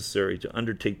was necessary to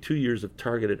undertake 2 years of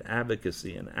targeted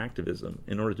advocacy and activism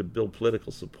in order to build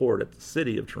political support at the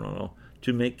City of Toronto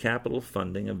to make capital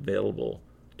funding available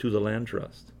to the Land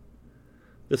Trust.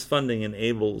 This funding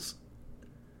requires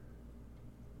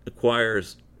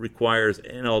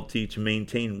NLT to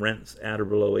maintain rents at or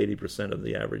below 80% of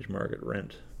the average market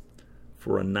rent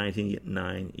for a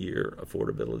 99-year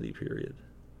affordability period.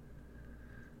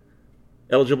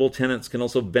 Eligible tenants can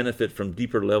also benefit from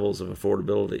deeper levels of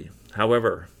affordability,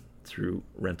 however, through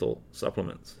rental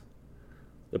supplements.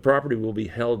 The property will be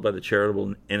held by the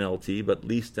charitable NLT, but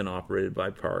leased and operated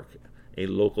by Park, a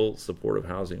local supportive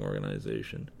housing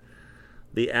organization.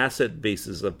 The asset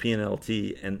bases of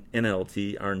PNLT and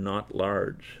NLT are not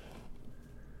large.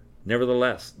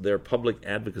 Nevertheless, their public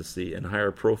advocacy and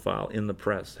higher profile in the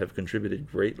press have contributed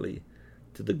greatly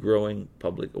to the growing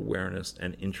public awareness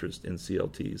and interest in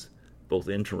CLTs, both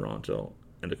in Toronto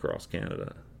and across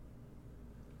Canada.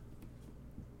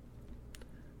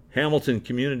 Hamilton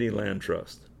Community Land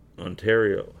Trust,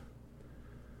 Ontario.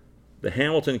 The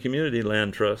Hamilton Community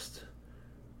Land Trust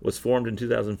was formed in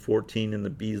 2014 in the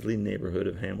Beasley neighborhood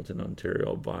of Hamilton,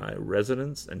 Ontario by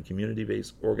residents and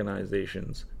community-based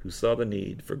organizations who saw the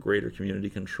need for greater community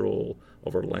control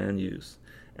over land use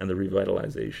and the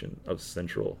revitalization of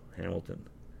central Hamilton.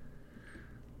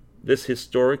 This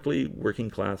historically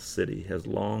working-class city has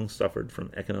long suffered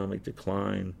from economic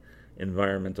decline,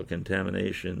 environmental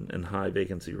contamination, and high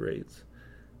vacancy rates.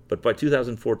 But by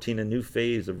 2014, a new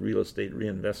phase of real estate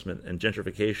reinvestment and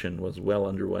gentrification was well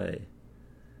underway.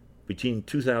 Between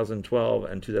 2012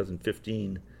 and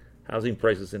 2015, housing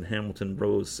prices in Hamilton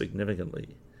rose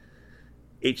significantly.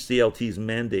 HCLT's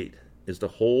mandate is to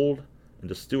hold and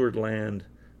to steward land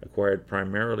acquired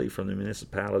primarily from the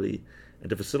municipality and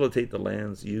to facilitate the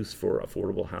land's use for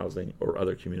affordable housing or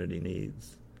other community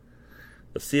needs.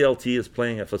 The CLT is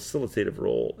playing a facilitative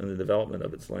role in the development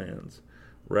of its lands,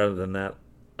 rather than that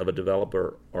of a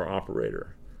developer or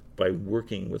operator, by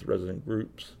working with resident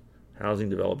groups, housing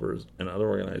developers, and other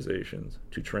organizations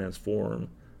to transform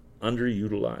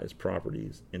underutilized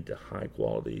properties into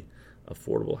high-quality,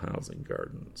 affordable housing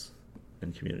gardens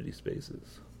and community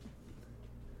spaces.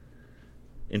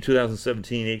 In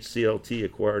 2017, HCLT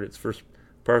acquired its first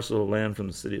parcel of land from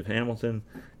the City of Hamilton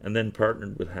and then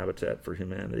partnered with Habitat for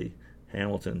Humanity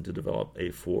Hamilton to develop a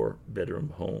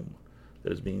 4-bedroom home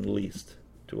that is being leased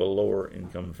to a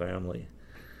lower-income family.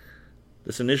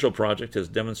 This initial project has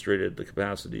demonstrated the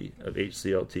capacity of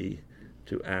HCLT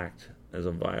to act as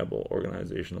a viable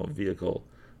organizational vehicle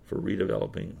for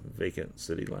redeveloping vacant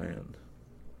city land.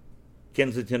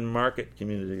 Kensington Market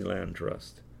Community Land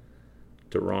Trust,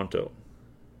 Toronto.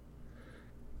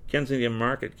 Kensington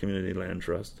Market Community Land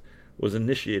Trust was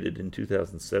initiated in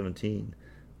 2017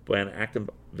 by an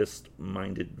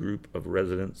activist-minded group of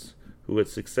residents who had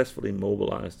successfully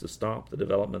mobilized to stop the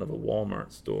development of a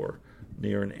Walmart store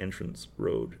near an entrance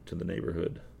road to the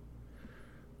neighborhood.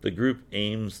 The group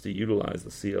aims to utilize the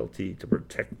CLT to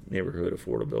protect neighborhood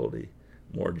affordability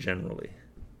more generally.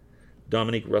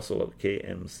 Dominique Russell of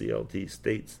KMCLT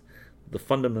states the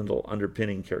fundamental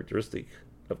underpinning characteristic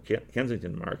of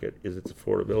Kensington Market is its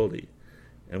affordability,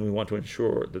 and we want to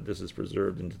ensure that this is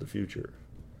preserved into the future.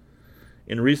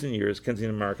 In recent years,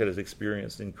 Kensington Market has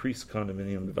experienced increased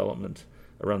condominium development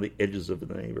around the edges of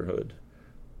the neighborhood,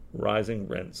 rising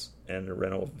rents and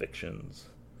rental evictions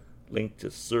linked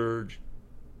to surge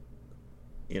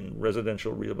in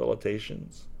residential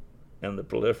rehabilitations and the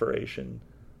proliferation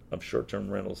of short-term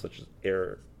rentals such as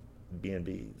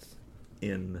Airbnbs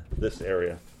in this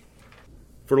area.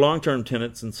 For long-term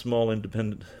tenants and small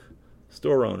independent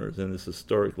store owners in this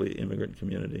historically immigrant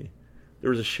community,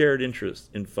 there is a shared interest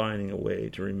in finding a way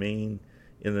to remain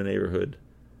in the neighborhood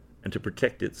and to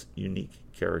protect its unique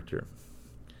character.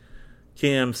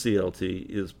 KMCLT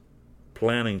is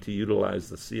planning to utilize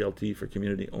the CLT for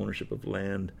community ownership of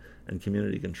land and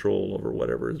community control over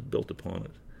whatever is built upon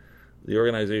it. The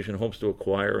organization hopes to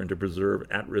acquire and to preserve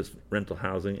at-risk rental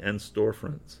housing and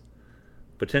storefronts.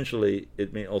 Potentially,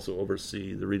 it may also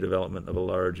oversee the redevelopment of a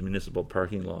large municipal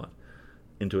parking lot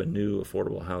into a new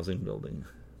affordable housing building.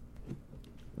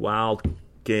 While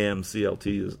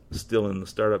KMCLT is still in the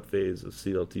startup phase of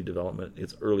CLT development,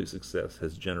 its early success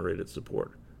has generated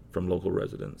support from local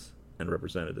residents and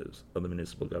representatives of the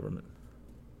municipal government.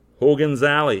 Hogan's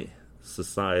Alley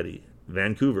Society,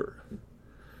 Vancouver.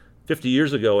 50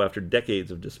 years ago, after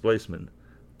decades of displacement,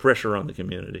 pressure on the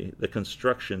community, the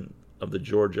construction of the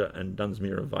Georgia and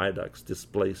Dunsmuir viaducts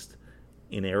displaced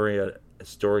an area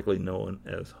historically known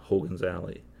as Hogan's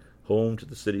Alley, home to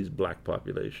the city's black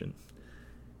population.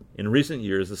 In recent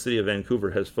years, the city of Vancouver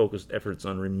has focused efforts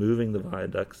on removing the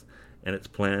viaducts and its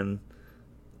planning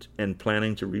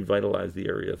to revitalize the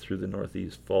area through the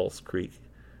Northeast Falls Creek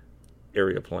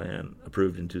Area Plan,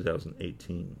 approved in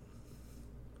 2018.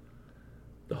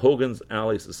 The Hogan's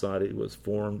Alley Society was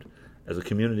formed as a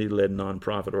community-led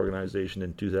nonprofit organization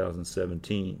in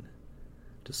 2017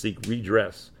 to seek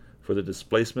redress for the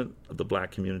displacement of the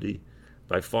black community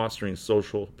by fostering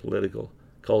social, political,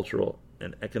 cultural,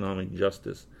 and economic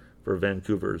justice for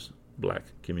Vancouver's black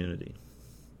community.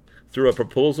 Through a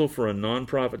proposal for a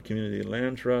nonprofit community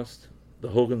land trust, the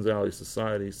Hogan's Alley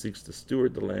Society seeks to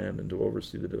steward the land and to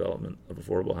oversee the development of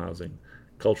affordable housing,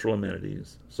 cultural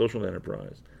amenities, social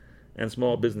enterprise, and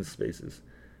small business spaces,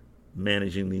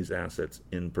 managing these assets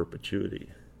in perpetuity.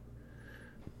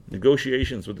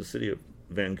 Negotiations with the city of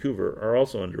Vancouver are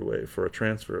also underway for a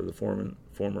transfer of the former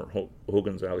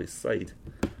Hogan's Alley site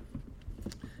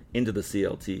into the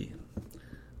CLT,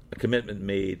 a commitment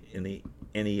made in the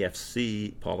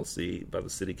NEFC policy by the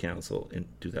City Council in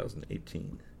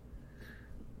 2018.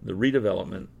 The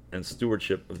redevelopment and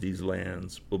stewardship of these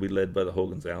lands will be led by the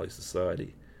Hogan's Alley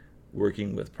Society,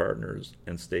 working with partners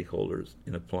and stakeholders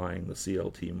in applying the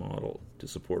CLT model to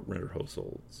support renter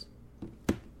households.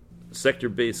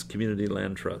 Sector-based community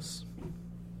land trusts.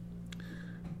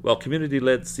 While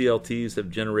community-led CLTs have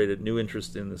generated new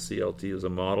interest in the CLT as a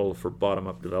model for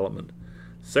bottom-up development,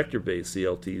 sector-based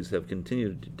CLTs have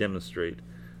continued to demonstrate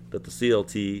that the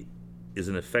CLT is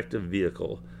an effective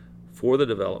vehicle for the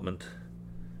development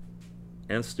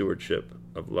and stewardship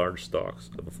of large stocks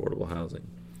of affordable housing.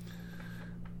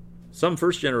 Some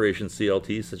first-generation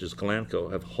CLTs, such as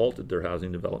Calanco, have halted their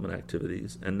housing development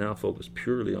activities and now focus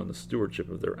purely on the stewardship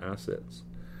of their assets.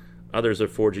 Others are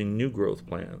forging new growth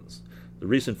plans. The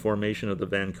recent formation of the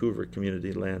Vancouver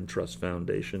Community Land Trust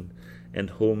Foundation and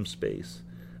Home Space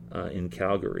in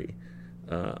Calgary,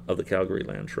 of the Calgary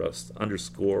Land Trust,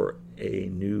 underscore a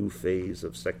new phase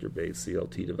of sector-based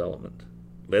CLT development,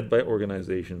 led by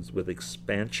organizations with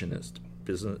expansionist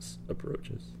business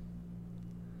approaches.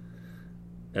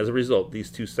 As a result, these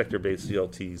two sector-based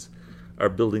CLTs are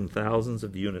building thousands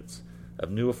of units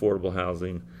of new affordable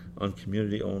housing on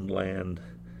community-owned land,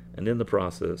 and in the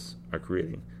process are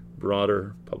creating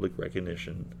broader public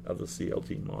recognition of the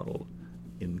CLT model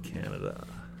in Canada.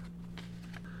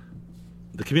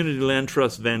 The Community Land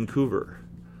Trust Vancouver,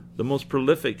 the most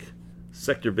prolific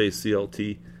sector-based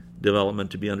CLT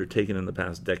development to be undertaken in the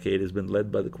past decade, has been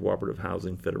led by the Cooperative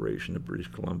Housing Federation of British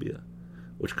Columbia,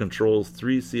 which controls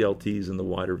 3 CLTs in the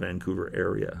wider Vancouver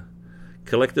area,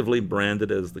 collectively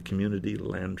branded as the Community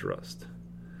Land Trust.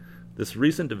 This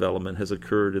recent development has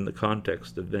occurred in the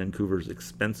context of Vancouver's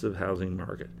expensive housing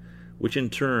market, which in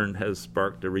turn has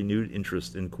sparked a renewed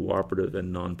interest in cooperative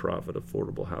and nonprofit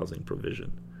affordable housing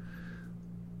provision.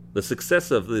 The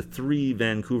success of the 3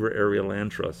 Vancouver area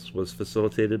land trusts was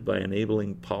facilitated by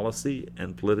enabling policy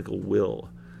and political will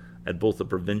at both the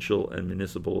provincial and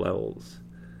municipal levels.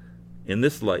 In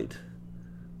this light,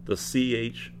 the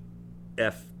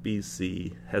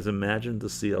CHFBC has imagined the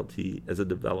CLT as a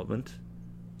development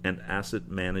and asset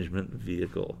management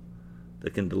vehicle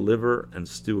that can deliver and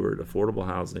steward affordable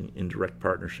housing in direct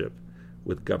partnership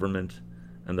with government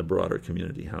and the broader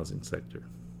community housing sector.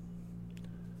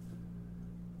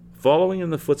 Following in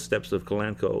the footsteps of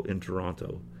Colanco in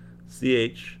Toronto,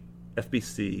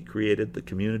 CHFBC created the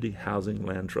Community Housing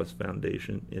Land Trust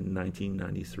Foundation in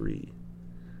 1993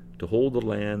 to hold the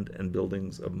land and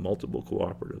buildings of multiple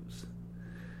cooperatives.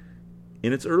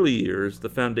 In its early years, the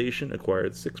foundation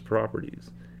acquired 6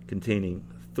 properties containing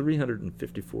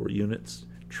 354 units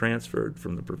transferred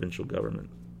from the provincial government.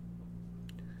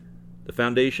 The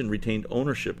foundation retained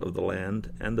ownership of the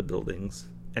land and the buildings,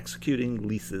 executing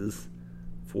leases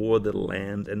for the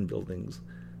land and buildings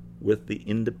with the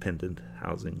independent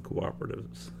housing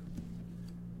cooperatives.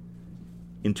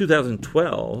 In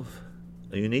 2012,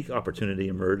 a unique opportunity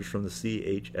emerged from the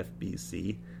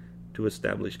CHFBC to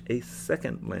establish a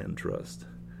second land trust,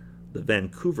 the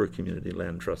Vancouver Community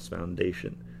Land Trust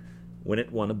Foundation, when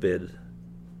it won a bid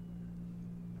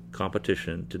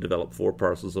competition to develop 4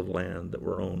 parcels of land that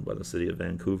were owned by the City of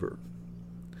Vancouver.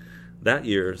 That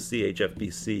year,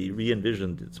 CHFBC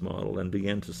re-envisioned its model and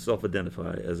began to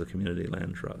self-identify as a community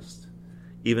land trust,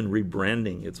 even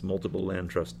rebranding its multiple land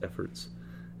trust efforts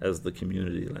as the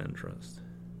Community Land Trust.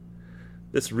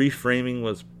 This reframing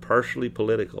was partially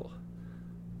political,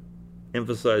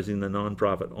 emphasizing the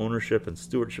nonprofit ownership and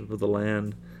stewardship of the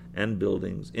land and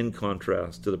buildings in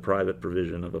contrast to the private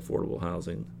provision of affordable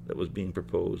housing that was being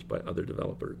proposed by other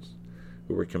developers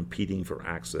who were competing for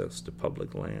access to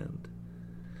public land.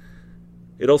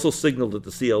 It also signaled that the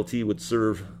CLT would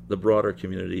serve the broader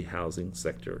community housing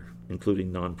sector,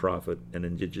 including nonprofit and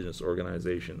indigenous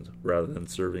organizations, rather than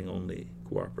serving only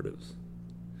cooperatives.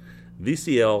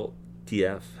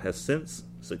 VCLTF has since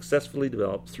successfully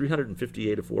developed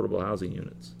 358 affordable housing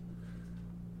units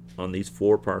on these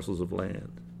 4 parcels of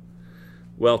land.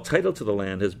 While title to the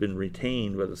land has been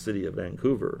retained by the City of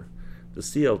Vancouver, the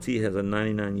CLT has a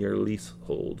 99-year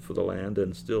leasehold for the land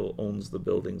and still owns the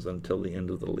buildings until the end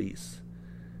of the lease,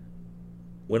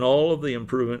 when all of the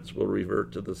improvements will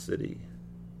revert to the city.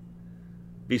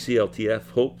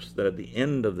 VCLTF hopes that at the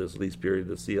end of this lease period,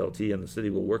 the CLT and the city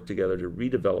will work together to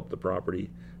redevelop the property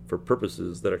for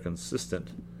purposes that are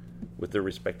consistent with their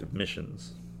respective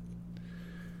missions.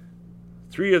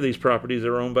 3 of these properties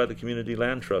are owned by the Community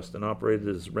Land Trust and operated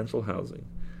as rental housing,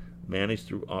 managed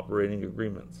through operating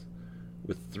agreements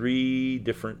with 3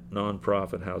 different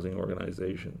nonprofit housing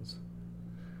organizations.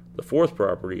 The 4th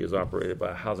property is operated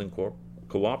by a housing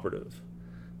cooperative.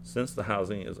 Since the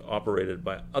housing is operated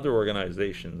by other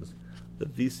organizations, the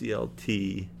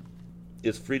VCLT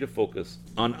is free to focus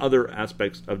on other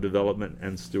aspects of development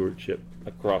and stewardship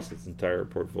across its entire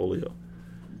portfolio.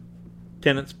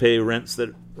 Tenants pay rents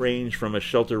that range from a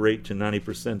shelter rate to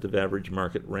 90% of average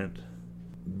market rent.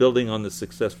 Building on the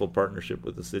successful partnership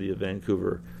with the City of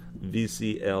Vancouver,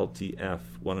 VCLTF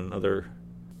won another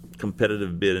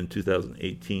competitive bid in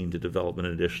 2018 to develop an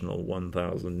additional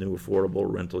 1,000 new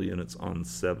affordable rental units on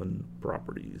 7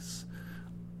 properties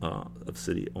of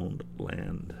city-owned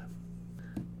land.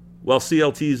 While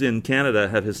CLTs in Canada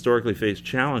have historically faced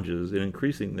challenges in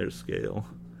increasing their scale,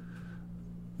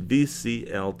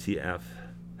 VCLTF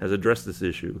has addressed this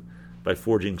issue by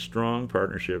forging strong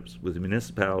partnerships with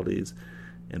municipalities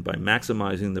and by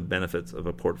maximizing the benefits of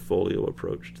a portfolio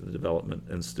approach to the development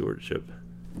and stewardship.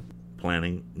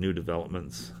 Planning new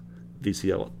developments,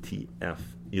 VCLTF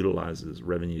utilizes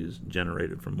revenues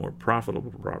generated from more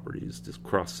profitable properties to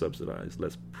cross-subsidize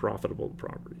less profitable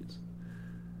properties.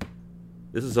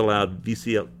 This has allowed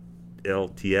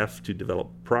VCLTF to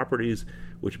develop properties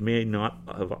which may not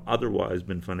have otherwise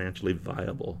been financially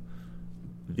viable.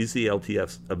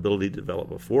 VCLTF's ability to develop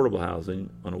affordable housing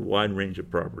on a wide range of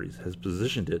properties has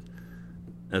positioned it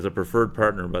as a preferred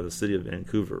partner by the City of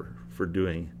Vancouver for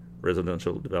doing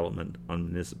residential development on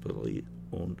municipally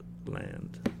owned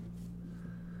land.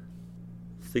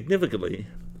 Significantly,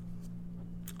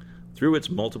 through its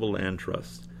multiple land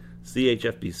trusts,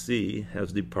 CHFBC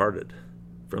has departed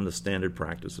from the standard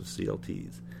practice of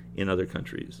CLTs in other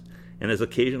countries and has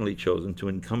occasionally chosen to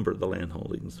encumber the land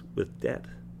holdings with debt,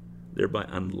 thereby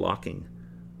unlocking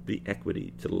the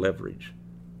equity to leverage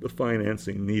the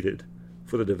financing needed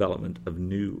for the development of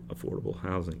new affordable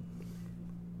housing.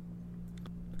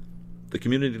 The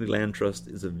Community Land Trust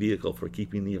is a vehicle for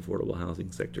keeping the affordable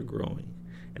housing sector growing,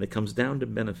 and it comes down to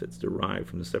benefits derived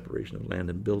from the separation of land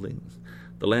and buildings.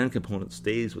 The land component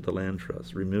stays with the land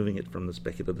trust, removing it from the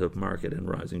speculative market and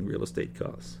rising real estate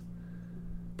costs.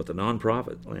 But the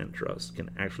nonprofit land trust can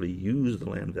actually use the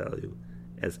land value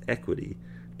as equity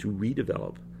to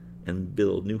redevelop and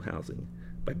build new housing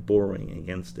by borrowing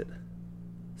against it.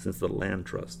 Since the land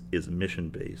trust is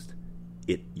mission-based,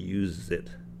 it uses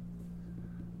it.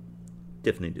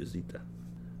 Tiffany DeZita.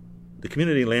 The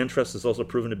Community Land Trust has also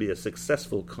proven to be a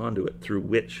successful conduit through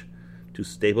which to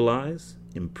stabilize,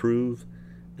 improve,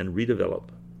 and redevelop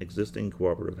existing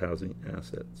cooperative housing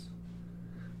assets.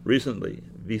 Recently,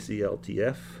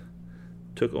 VCLTF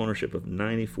took ownership of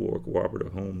 94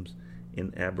 cooperative homes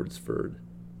in Abbotsford,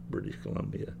 British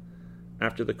Columbia,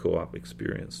 after the co-op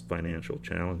experienced financial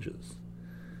challenges.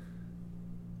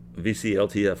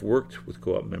 VCLTF worked with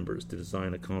co-op members to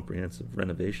design a comprehensive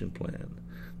renovation plan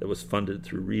that was funded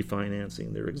through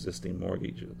refinancing their existing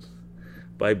mortgages.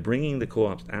 By bringing the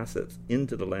co-op's assets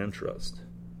into the land trust,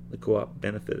 the co-op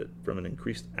benefited from an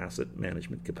increased asset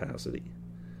management capacity.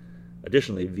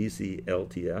 Additionally,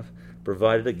 VCLTF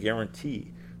provided a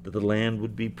guarantee that the land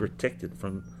would be protected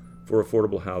for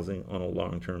affordable housing on a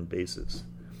long-term basis.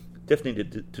 Tiffany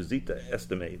Tuzita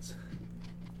estimates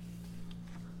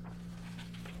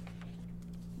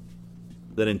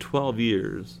that in 12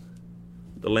 years,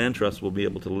 the Land Trust will be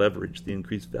able to leverage the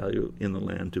increased value in the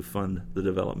land to fund the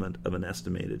development of an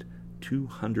estimated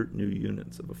 200 new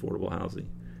units of affordable housing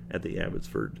at the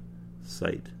Abbotsford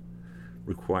site,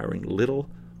 requiring little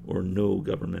or no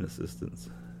government assistance.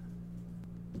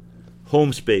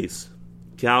 Home Space,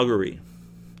 Calgary.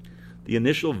 The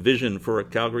initial vision for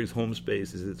Calgary's Home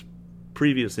Space is its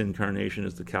previous incarnation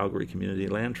as the Calgary Community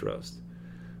Land Trust,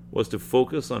 was to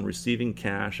focus on receiving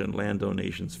cash and land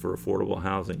donations for affordable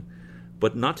housing,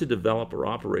 but not to develop or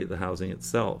operate the housing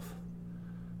itself.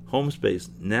 HomeSpace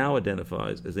now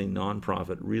identifies as a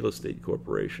nonprofit real estate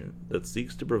corporation that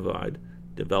seeks to provide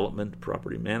development,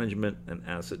 property management, and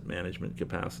asset management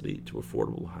capacity to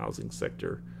affordable housing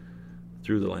sector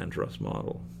through the Land Trust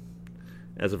model.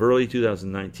 As of early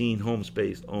 2019,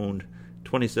 HomeSpace owned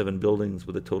 27 buildings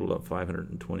with a total of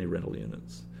 520 rental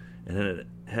units, and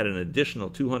had an additional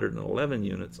 211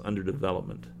 units under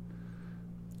development.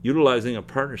 Utilizing a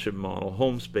partnership model,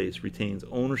 HomeSpace retains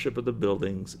ownership of the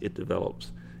buildings it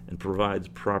develops and provides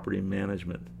property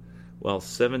management, while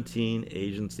 17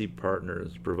 agency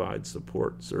partners provide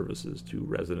support services to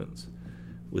residents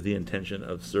with the intention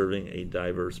of serving a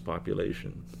diverse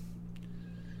population.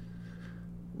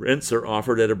 Rents are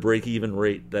offered at a break-even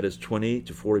rate that is 20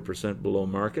 to 40% below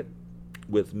market,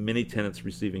 with many tenants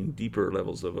receiving deeper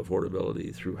levels of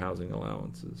affordability through housing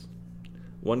allowances.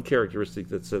 One characteristic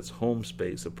that sets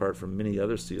HomeSpace apart from many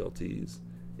other CLTs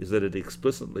is that it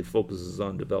explicitly focuses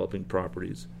on developing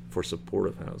properties for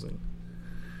supportive housing.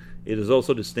 It is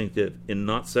also distinctive in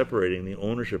not separating the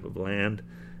ownership of land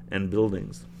and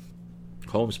buildings.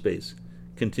 HomeSpace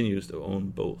continues to own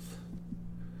both.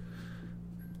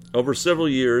 Over several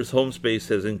years, HomeSpace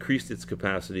has increased its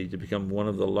capacity to become one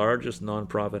of the largest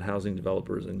nonprofit housing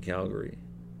developers in Calgary.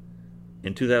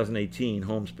 In 2018,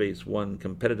 HomeSpace won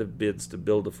competitive bids to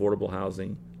build affordable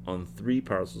housing on 3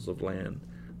 parcels of land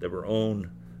that were owned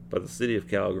by the City of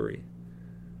Calgary.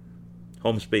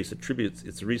 HomeSpace attributes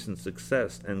its recent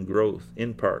success and growth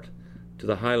in part to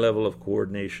the high level of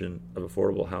coordination of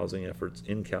affordable housing efforts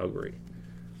in Calgary.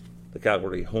 The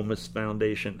Calgary Homeless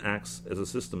Foundation acts as a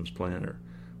systems planner,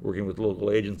 working with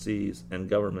local agencies and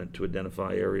government to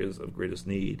identify areas of greatest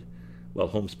need, while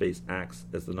HomeSpace acts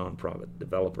as the nonprofit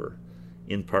developer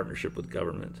in partnership with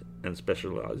government and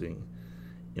specializing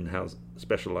in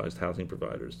specialized housing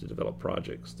providers to develop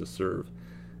projects to serve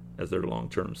as their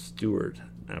long-term steward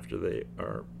after they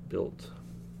are built.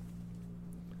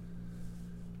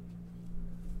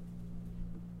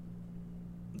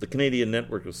 The Canadian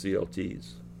Network of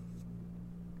CLTs.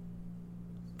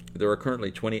 There are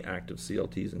currently 20 active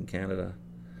CLTs in Canada,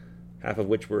 half of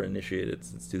which were initiated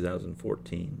since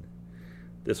 2014.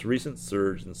 This recent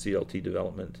surge in CLT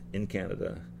development in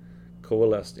Canada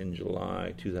coalesced in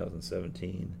July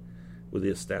 2017 with the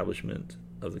establishment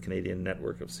of the Canadian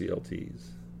Network of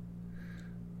CLTs.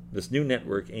 This new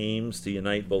network aims to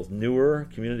unite both newer,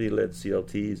 community-led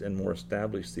CLTs and more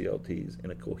established CLTs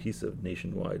in a cohesive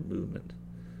nationwide movement.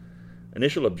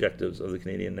 Initial objectives of the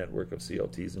Canadian Network of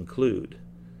CLTs include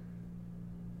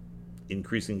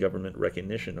increasing government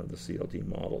recognition of the CLT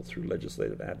model through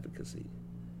legislative advocacy,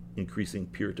 increasing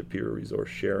peer-to-peer resource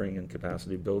sharing and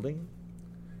capacity building,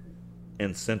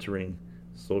 and centering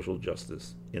social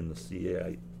justice in the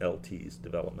CLT's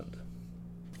development.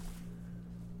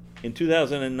 In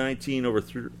 2019, over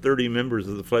 30 members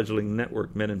of the fledgling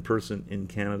network met in person in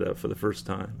Canada for the first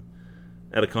time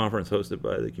at a conference hosted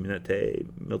by the Communauté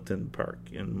Milton Park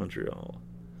in Montreal,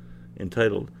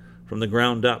 entitled From the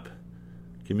Ground Up,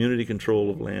 Community Control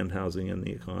of Land, Housing, and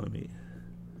the Economy.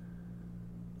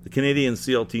 The Canadian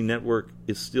CLT network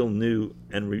is still new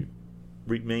and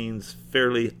remains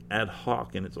fairly ad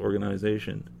hoc in its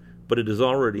organization, but it has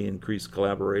already increased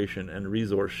collaboration and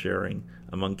resource sharing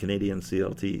among Canadian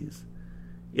CLTs.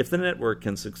 If the network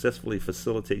can successfully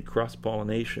facilitate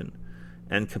cross-pollination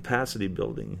and capacity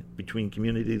building between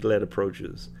community-led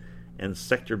approaches and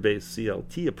sector-based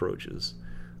CLT approaches,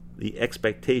 the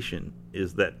expectation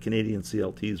is that Canadian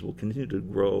CLTs will continue to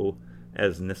grow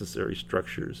as necessary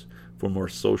structures for more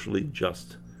socially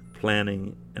just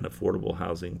planning and affordable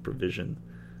housing provision,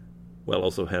 while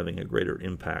also having a greater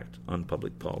impact on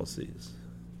public policies.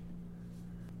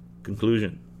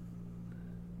 Conclusion.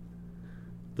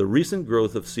 The recent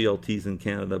growth of CLTs in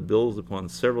Canada builds upon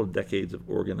several decades of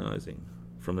organizing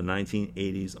from the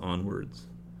 1980s onwards.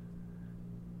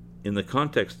 In the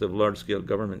context of large-scale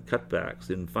government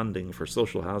cutbacks in funding for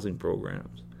social housing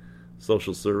programs,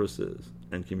 social services,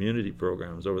 and community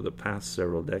programs over the past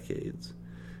several decades,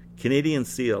 Canadian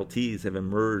CLTs have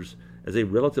emerged as a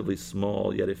relatively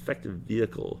small yet effective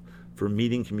vehicle for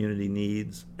meeting community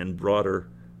needs and broader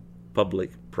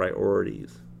public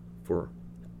priorities for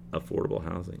affordable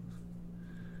housing.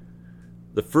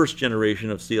 The first generation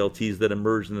of CLTs that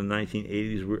emerged in the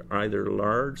 1980s were either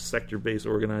large sector-based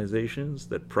organizations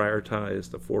that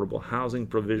prioritized affordable housing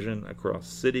provision across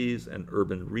cities and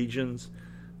urban regions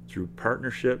through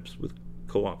partnerships with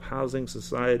co-op housing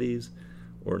societies,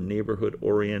 or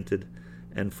neighborhood-oriented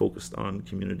and focused on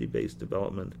community-based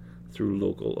development through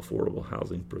local affordable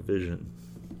housing provision.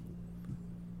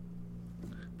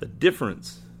 The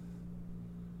difference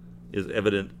is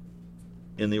evident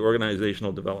in the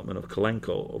organizational development of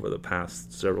Colenco over the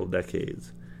past several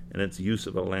decades and its use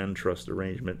of a land trust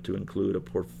arrangement to include a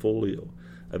portfolio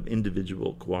of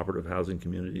individual cooperative housing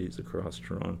communities across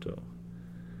Toronto.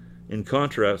 In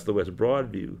contrast, the West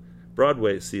Broadway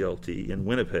CLT in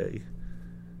Winnipeg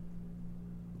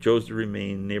chose to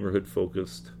remain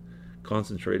neighborhood-focused,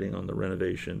 concentrating on the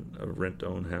renovation of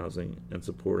rent-to-own housing and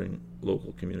supporting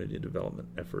local community development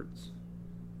efforts.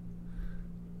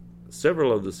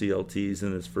 Several of the CLTs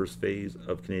in this first phase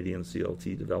of Canadian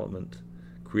CLT development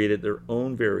created their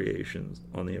own variations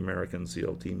on the American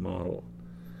CLT model,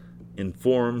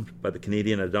 informed by the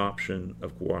Canadian adoption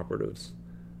of cooperatives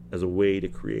as a way to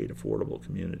create affordable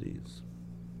communities.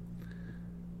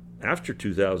 After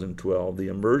 2012, the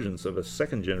emergence of a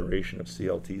second generation of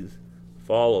CLTs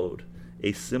followed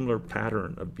a similar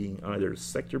pattern of being either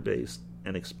sector-based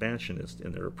and expansionist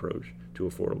in their approach to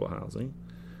affordable housing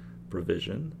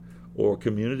provision, or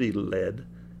community-led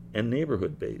and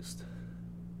neighborhood-based.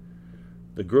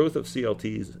 The growth of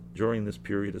CLTs during this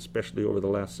period, especially over the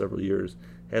last several years,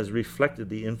 has reflected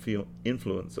the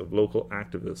influence of local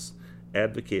activists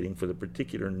advocating for the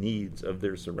particular needs of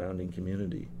their surrounding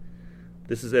community.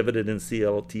 This is evident in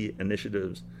CLT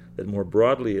initiatives that more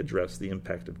broadly address the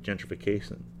impact of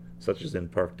gentrification, such as in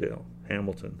Parkdale,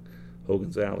 Hamilton,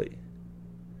 Hogan's Alley.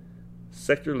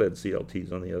 Sector-led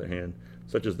CLTs, on the other hand,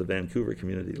 such as the Vancouver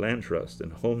Community Land Trust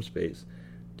and HomeSpace,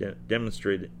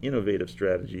 demonstrate innovative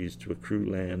strategies to accrue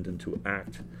land and to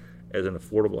act as an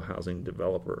affordable housing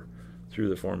developer through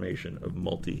the formation of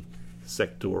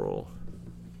multi-sectoral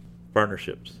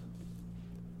partnerships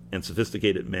and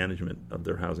sophisticated management of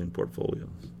their housing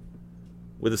portfolios.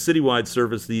 With a citywide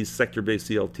service, these sector-based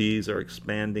CLTs are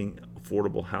expanding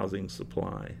affordable housing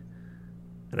supply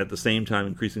and at the same time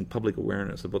increasing public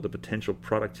awareness about the potential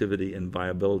productivity and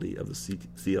viability of the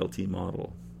CLT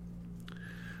model.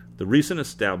 The recent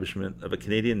establishment of a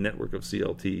Canadian network of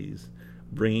CLTs,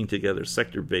 bringing together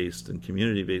sector-based and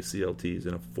community-based CLTs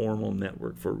in a formal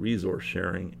network for resource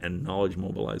sharing and knowledge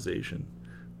mobilization,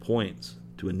 points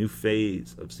to a new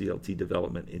phase of CLT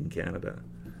development in Canada.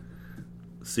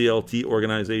 CLT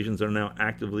organizations are now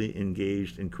actively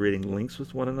engaged in creating links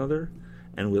with one another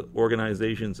and with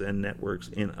organizations and networks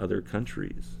in other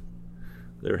countries.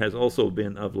 There has also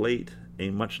been, of late, a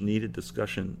much-needed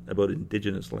discussion about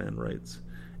Indigenous land rights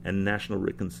and national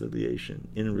reconciliation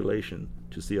in relation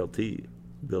to CLT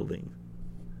building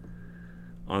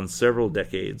on several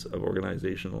decades of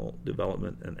organizational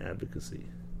development and advocacy.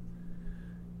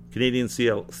 Canadian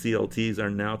CLTs are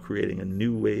now creating a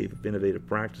new wave of innovative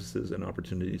practices and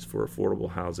opportunities for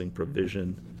affordable housing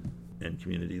provision and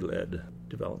community-led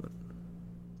development.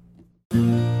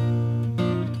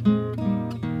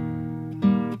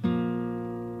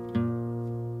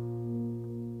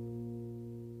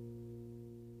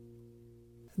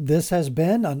 This has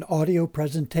been an audio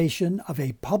presentation of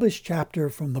a published chapter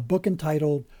from the book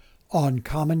entitled On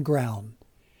Common Ground.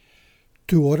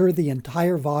 To order the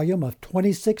entire volume of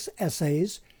 26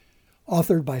 essays,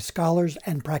 authored by scholars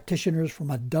and practitioners from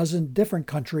a dozen different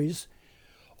countries,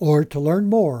 or to learn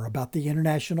more about the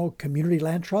International Community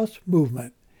Land Trust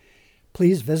movement,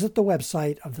 please visit the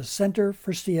website of the Center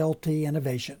for CLT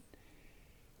Innovation.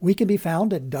 We can be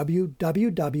found at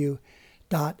www.cltweb.org.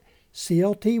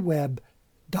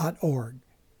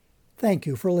 Thank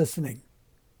you for listening.